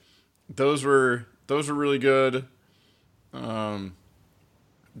 Those were really good. The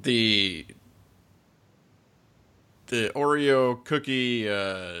Oreo cookie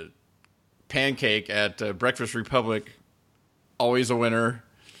pancake at Breakfast Republic, always a winner.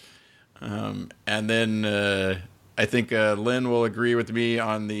 And then I think Lynn will agree with me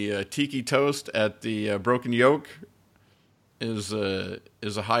on the tiki toast at the Broken Yolk is a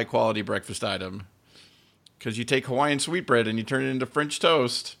high quality breakfast item, because you take Hawaiian sweetbread and you turn it into French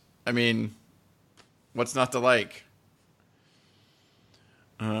toast. I mean, what's not to like?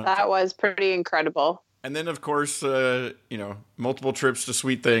 That was pretty incredible. And then, of course, multiple trips to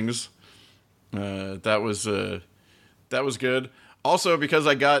Sweet Things. That was good. Also, because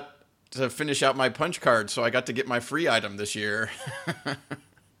I got to finish out my punch card, so I got to get my free item this year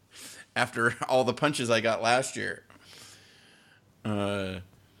after all the punches I got last year. So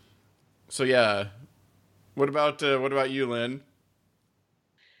yeah, what about you, Lynn?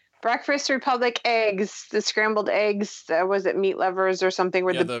 Breakfast Republic eggs, the scrambled eggs, was it meat lovers or something,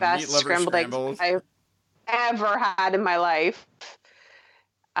 were the best scrambled eggs I've ever had in my life.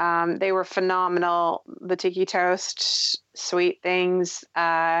 They were phenomenal. The tiki toast, Sweet Things,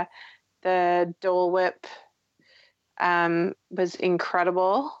 the Dole Whip was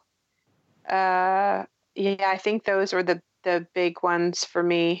incredible. I think those were the big ones for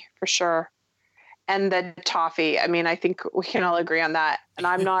me, for sure. And the toffee. I mean, I think we can all agree on that. And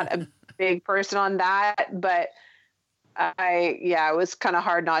I'm not a big person on that, but it was kind of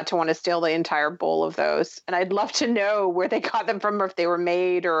hard not to want to steal the entire bowl of those. And I'd love to know where they got them from, or if they were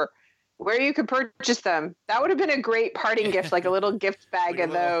made, or where you could purchase them. That would have been a great parting gift, like a little gift bag like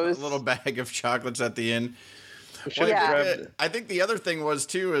of those. A little bag of chocolates at the end. I think the other thing was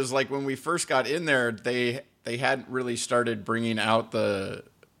too, is like when we first got in there, they hadn't really started bringing out the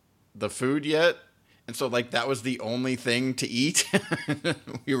food yet. And so, like, that was the only thing to eat.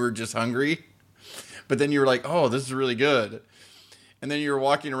 We were just hungry. But then you were like, oh, this is really good. And then you were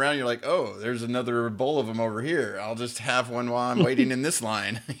walking around, you're like, oh, there's another bowl of them over here. I'll just have one while I'm waiting in this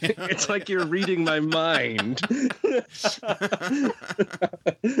line. It's like you're reading my mind.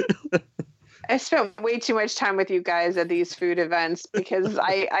 I spent way too much time with you guys at these food events because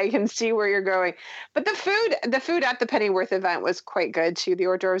I can see where you're going. But the food at the Pennyworth event was quite good, too. The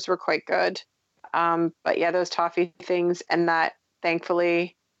hors d'oeuvres were quite good. But yeah, those toffee things, and that,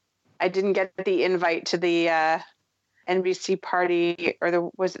 thankfully, I didn't get the invite to the NBC party,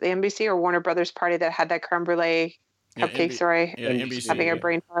 or was it the NBC or Warner Brothers party that had that creme brulee cupcake? Sorry, NBC, having a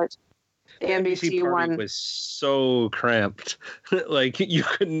brain fart. The NBC party one was so cramped, like you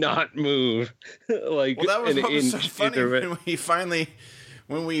could not move. Like, well, that was what was so funny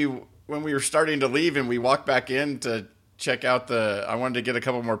when we were starting to leave and we walked back in to check out I wanted to get a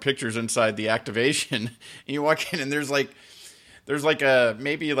couple more pictures inside the activation. And you walk in and there's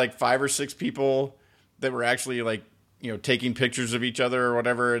maybe like 5 or 6 people that were actually like, taking pictures of each other or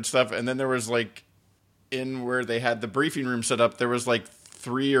whatever and stuff. And then there was like, in where they had the briefing room set up, there was like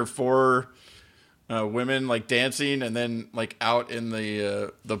 3 or 4 women like dancing, and then like out in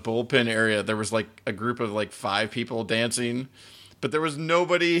the bullpen area there was like a group of like 5 people dancing. But there was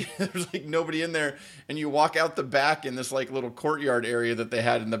nobody. There was like nobody in there, and you walk out the back in this like little courtyard area that they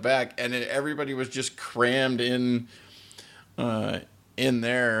had in the back, and everybody was just crammed in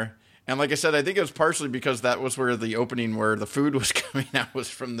there. And like I said, I think it was partially because that was where the opening, where the food was coming out, was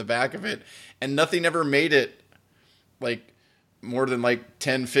from the back of it, and nothing ever made it like more than like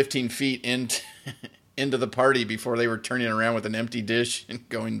 10, 15 feet into the party before they were turning around with an empty dish and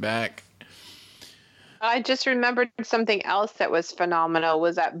going back. I just remembered something else that was phenomenal.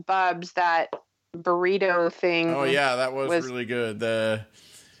 Was at Bub's, that burrito thing. Oh yeah, that was really good.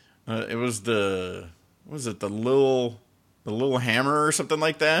 It was the little hammer or something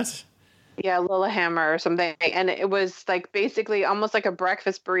like that? Yeah, Lilyhammer or something. And it was like basically almost like a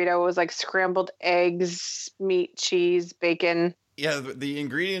breakfast burrito. It was like scrambled eggs, meat, cheese, bacon. Yeah, the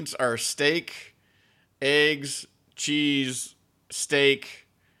ingredients are steak, eggs, cheese, steak,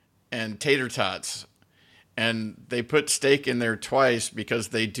 and tater tots. And they put steak in there twice because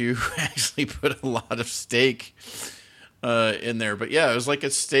they do actually put a lot of steak in there. But yeah, it was like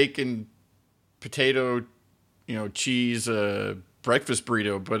a steak and potato, cheese breakfast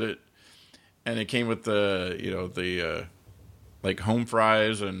burrito. But it came with the like home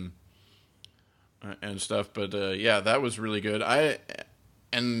fries and stuff. But yeah, that was really good. I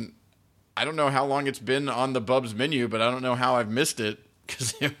don't know how long it's been on the Bub's menu, but I don't know how I've missed it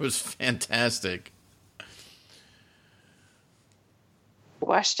because it was fantastic.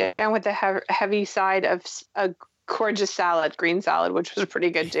 Washed down with the heavy side of a gorgeous salad, green salad, which was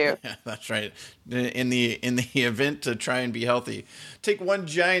pretty good too. Yeah, that's right. In the event to try and be healthy, take one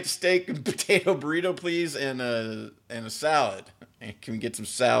giant steak and potato burrito, please, and a salad. And can we get some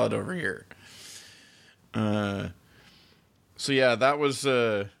salad over here? So yeah, that was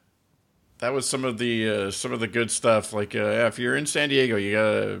some of the good stuff. Like if you're in San Diego, you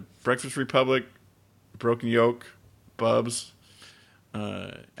got Breakfast Republic, Broken Yolk, Bub's.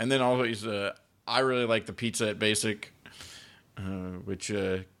 And then always, I really like the pizza at Basic, which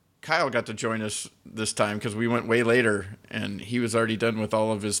Kyle got to join us this time because we went way later and he was already done with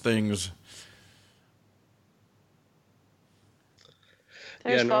all of his things.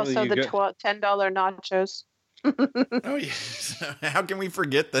 There's also the $10 nachos. Oh yes, how can we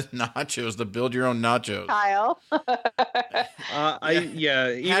forget the nachos? The build your own nachos, Kyle.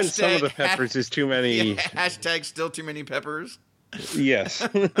 Even some of the peppers is too many. Yeah, hashtag still too many peppers. Yes.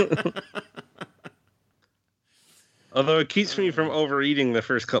 Although it keeps me from overeating the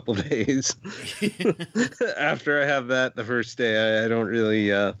first couple days. After I have that the first day, I don't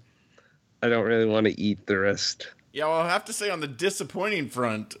really want to eat the rest. Yeah, well, I'll have to say on the disappointing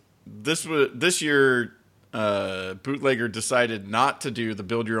front, this year Bootlegger decided not to do the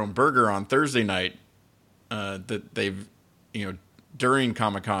build your own burger on Thursday night that they've during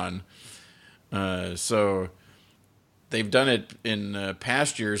Comic-Con. So they've done it in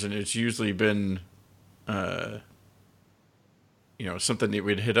past years, and it's usually been, something that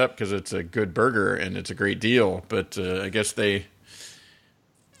we'd hit up because it's a good burger and it's a great deal. But I guess they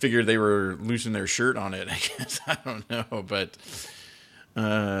figured they were losing their shirt on it. I guess I don't know, but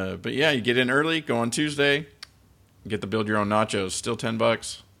yeah, you get in early, go on Tuesday, get the build your own nachos, still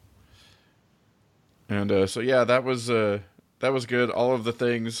 $10. And so yeah, that was good. All of the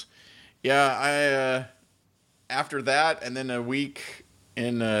things, yeah, after that, and then a week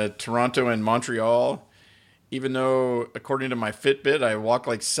in Toronto and Montreal, even though, according to my Fitbit, I walk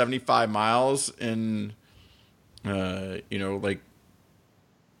like 75 miles in, like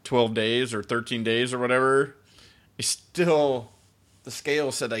 12 days or 13 days or whatever, the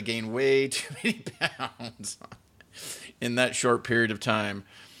scale said I gained way too many pounds in that short period of time.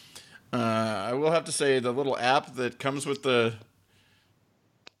 I will have to say the little app that comes with the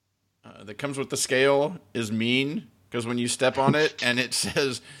scale is mean, because when you step on it and it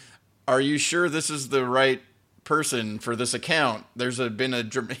says, "Are you sure this is the right person for this account?" There's been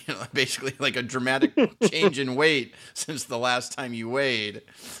basically like a dramatic change in weight since the last time you weighed.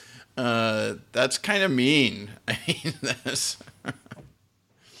 That's kind of mean. I mean, that's.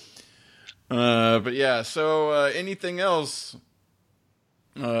 But yeah. So anything else?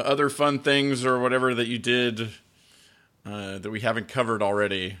 Other fun things or whatever that you did that we haven't covered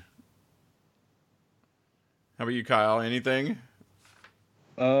already? How about you, Kyle? Anything?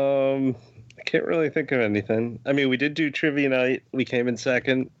 I can't really think of anything. I mean, we did do trivia night. We came in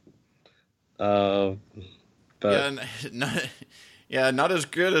second. But not as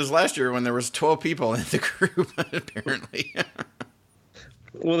good as last year when there was 12 people in the group, apparently.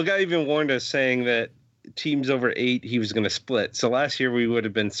 Well, the guy even warned us, saying that teams over 8, he was going to split. So last year we would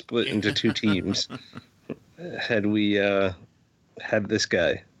have been split into 2 teams had we had this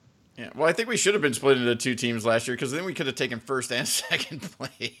guy. Yeah, well, I think we should have been split into 2 teams last year, because then we could have taken first and second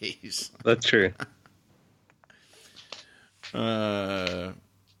place. That's true. But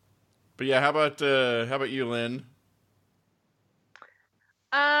yeah, how about you, Lynn?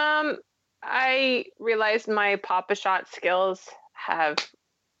 I realized my Pop-A-Shot skills have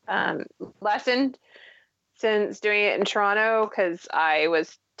lessened since doing it in Toronto, because I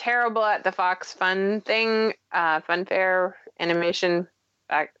was terrible at the Fox Fun Fair animation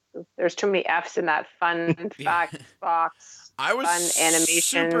back There's too many F's in that fun fact box. I was fun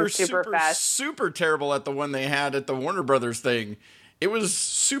animation, super fast. super terrible at the one they had at the Warner Brothers thing. It was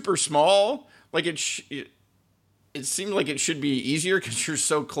super small. Like it seemed like it should be easier because you're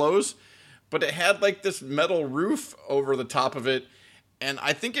so close, but it had like this metal roof over the top of it, and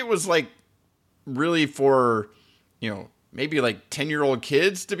I think it was like really for, maybe like 10-year-old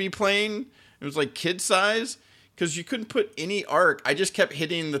kids to be playing. It was like kid size because you couldn't put any arc. I just kept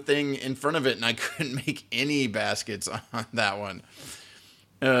hitting the thing in front of it, and I couldn't make any baskets on that one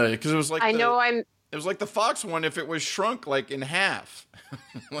because it was like it was like the Fox one if it was shrunk like in half.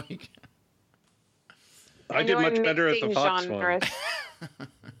 Like I did much better at the Fox genres. One.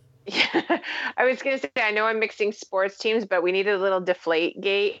 Yeah, I was going to say, I know I'm mixing sports teams, but we needed a little deflate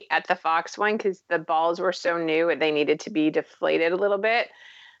gate at the Fox one because the balls were so new and they needed to be deflated a little bit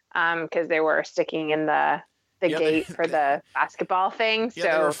because they were sticking in the gate for the basketball thing. Yeah, so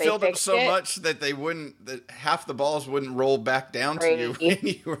they were filled up so it. much that that half the balls wouldn't roll back down to you when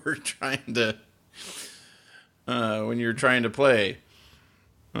you were trying to play.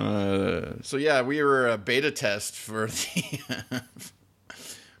 So yeah, we were a beta test for the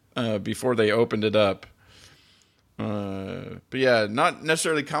before they opened it up. But yeah, not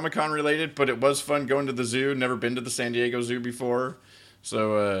necessarily Comic-Con related, but it was fun going to the zoo. Never been to the San Diego Zoo before,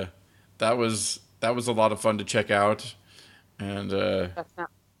 so that was a lot of fun to check out. And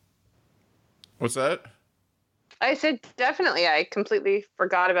what's that? I said definitely. I completely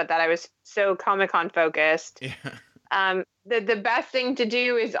forgot about that. I was so Comic-Con focused. Yeah. The best thing to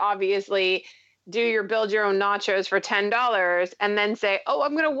do is obviously do build your own nachos for $10 and then say, oh,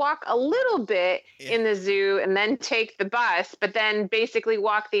 I'm going to walk a little bit in the zoo and then take the bus, but then basically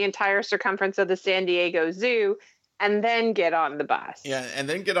walk the entire circumference of the San Diego Zoo and then get on the bus. Yeah, and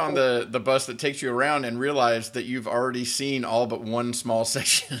then get on the bus that takes you around and realize that you've already seen all but one small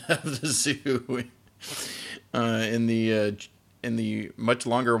section of the zoo in the much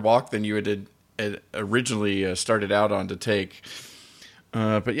longer walk than you had originally started out on to take.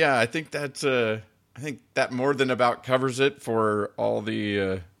 But yeah, I think that more than about covers it for all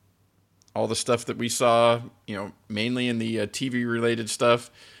the stuff that we saw, mainly in the TV related stuff,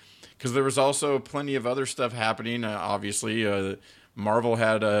 because there was also plenty of other stuff happening. Obviously, Marvel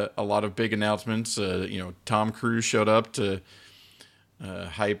had a lot of big announcements. Tom Cruise showed up to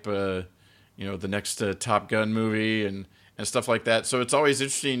hype, the next Top Gun movie and stuff like that. So it's always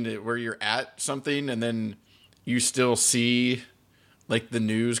interesting where you're at something and then you still see like the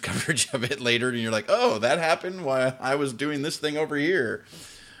news coverage of it later, and you're like, oh, that happened while I was doing this thing over here.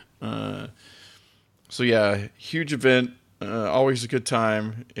 So yeah, huge event, always a good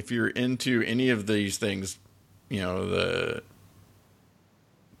time. If you're into any of these things,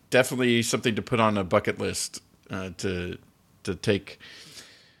 definitely something to put on a bucket list to take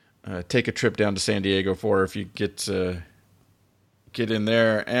a trip down to San Diego for if you get in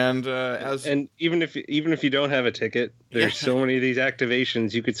there. And even if you don't have a ticket, there's so many of these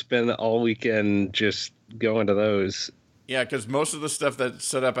activations you could spend all weekend just going to those. Yeah, because most of the stuff that's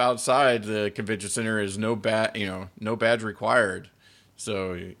set up outside the convention center is no badge required.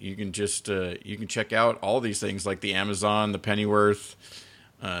 So you can just you can check out all these things like the Amazon, the Pennyworth,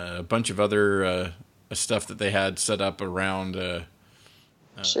 a bunch of other stuff that they had set up around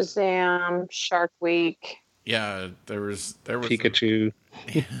Shazam, Shark Week. Yeah, there was Pikachu.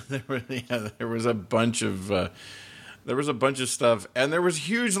 There was a bunch of stuff, and there was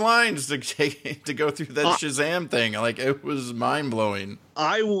huge lines to go through that Shazam thing. Like, it was mind blowing.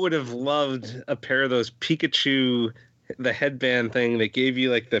 I would have loved a pair of those Pikachu, the headband thing that gave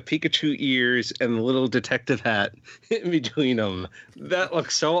you like the Pikachu ears and the little detective hat in between them. That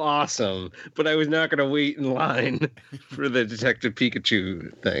looks so awesome, but I was not going to wait in line for the Detective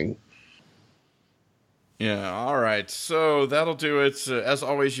Pikachu thing. Yeah, all right. So that'll do it. As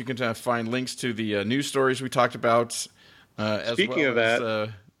always, you can find links to the news stories we talked about. Speaking of that,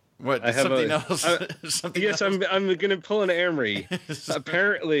 what? I have something else? Something yes, else? I'm going to pull an Amory.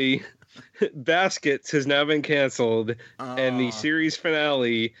 Apparently, Baskets has now been canceled, and the series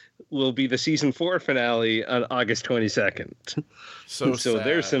finale will be the season 4 finale on August 22nd. So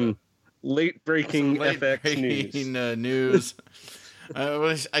there's some late-breaking FX news.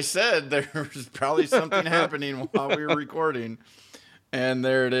 I said there was probably something happening while we were recording, and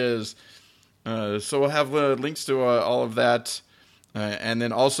there it is. So we'll have links to all of that, and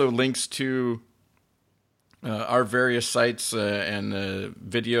then also links to our various sites and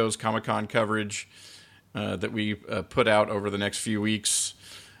videos, Comic-Con coverage that we put out over the next few weeks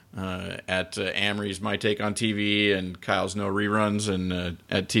at Amory's My Take on TV and Kyle's No Reruns and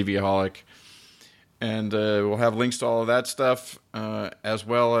at TVaholic. And we'll have links to all of that stuff, as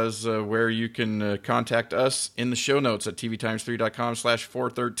well as where you can contact us in the show notes at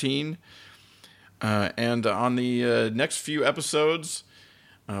tvtimes3.com/413. And on the next few episodes,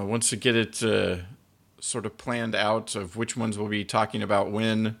 once we get it sort of planned out of which ones we'll be talking about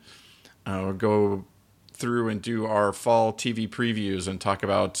when, we'll go through and do our fall TV previews and talk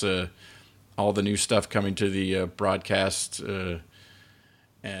about all the new stuff coming to the broadcast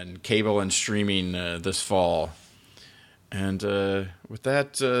and cable and streaming this fall. And with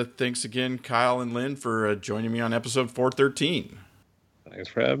that, thanks again, Kyle and Lynn, for joining me on episode 413. Thanks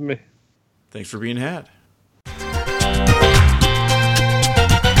for having me. Thanks for being had.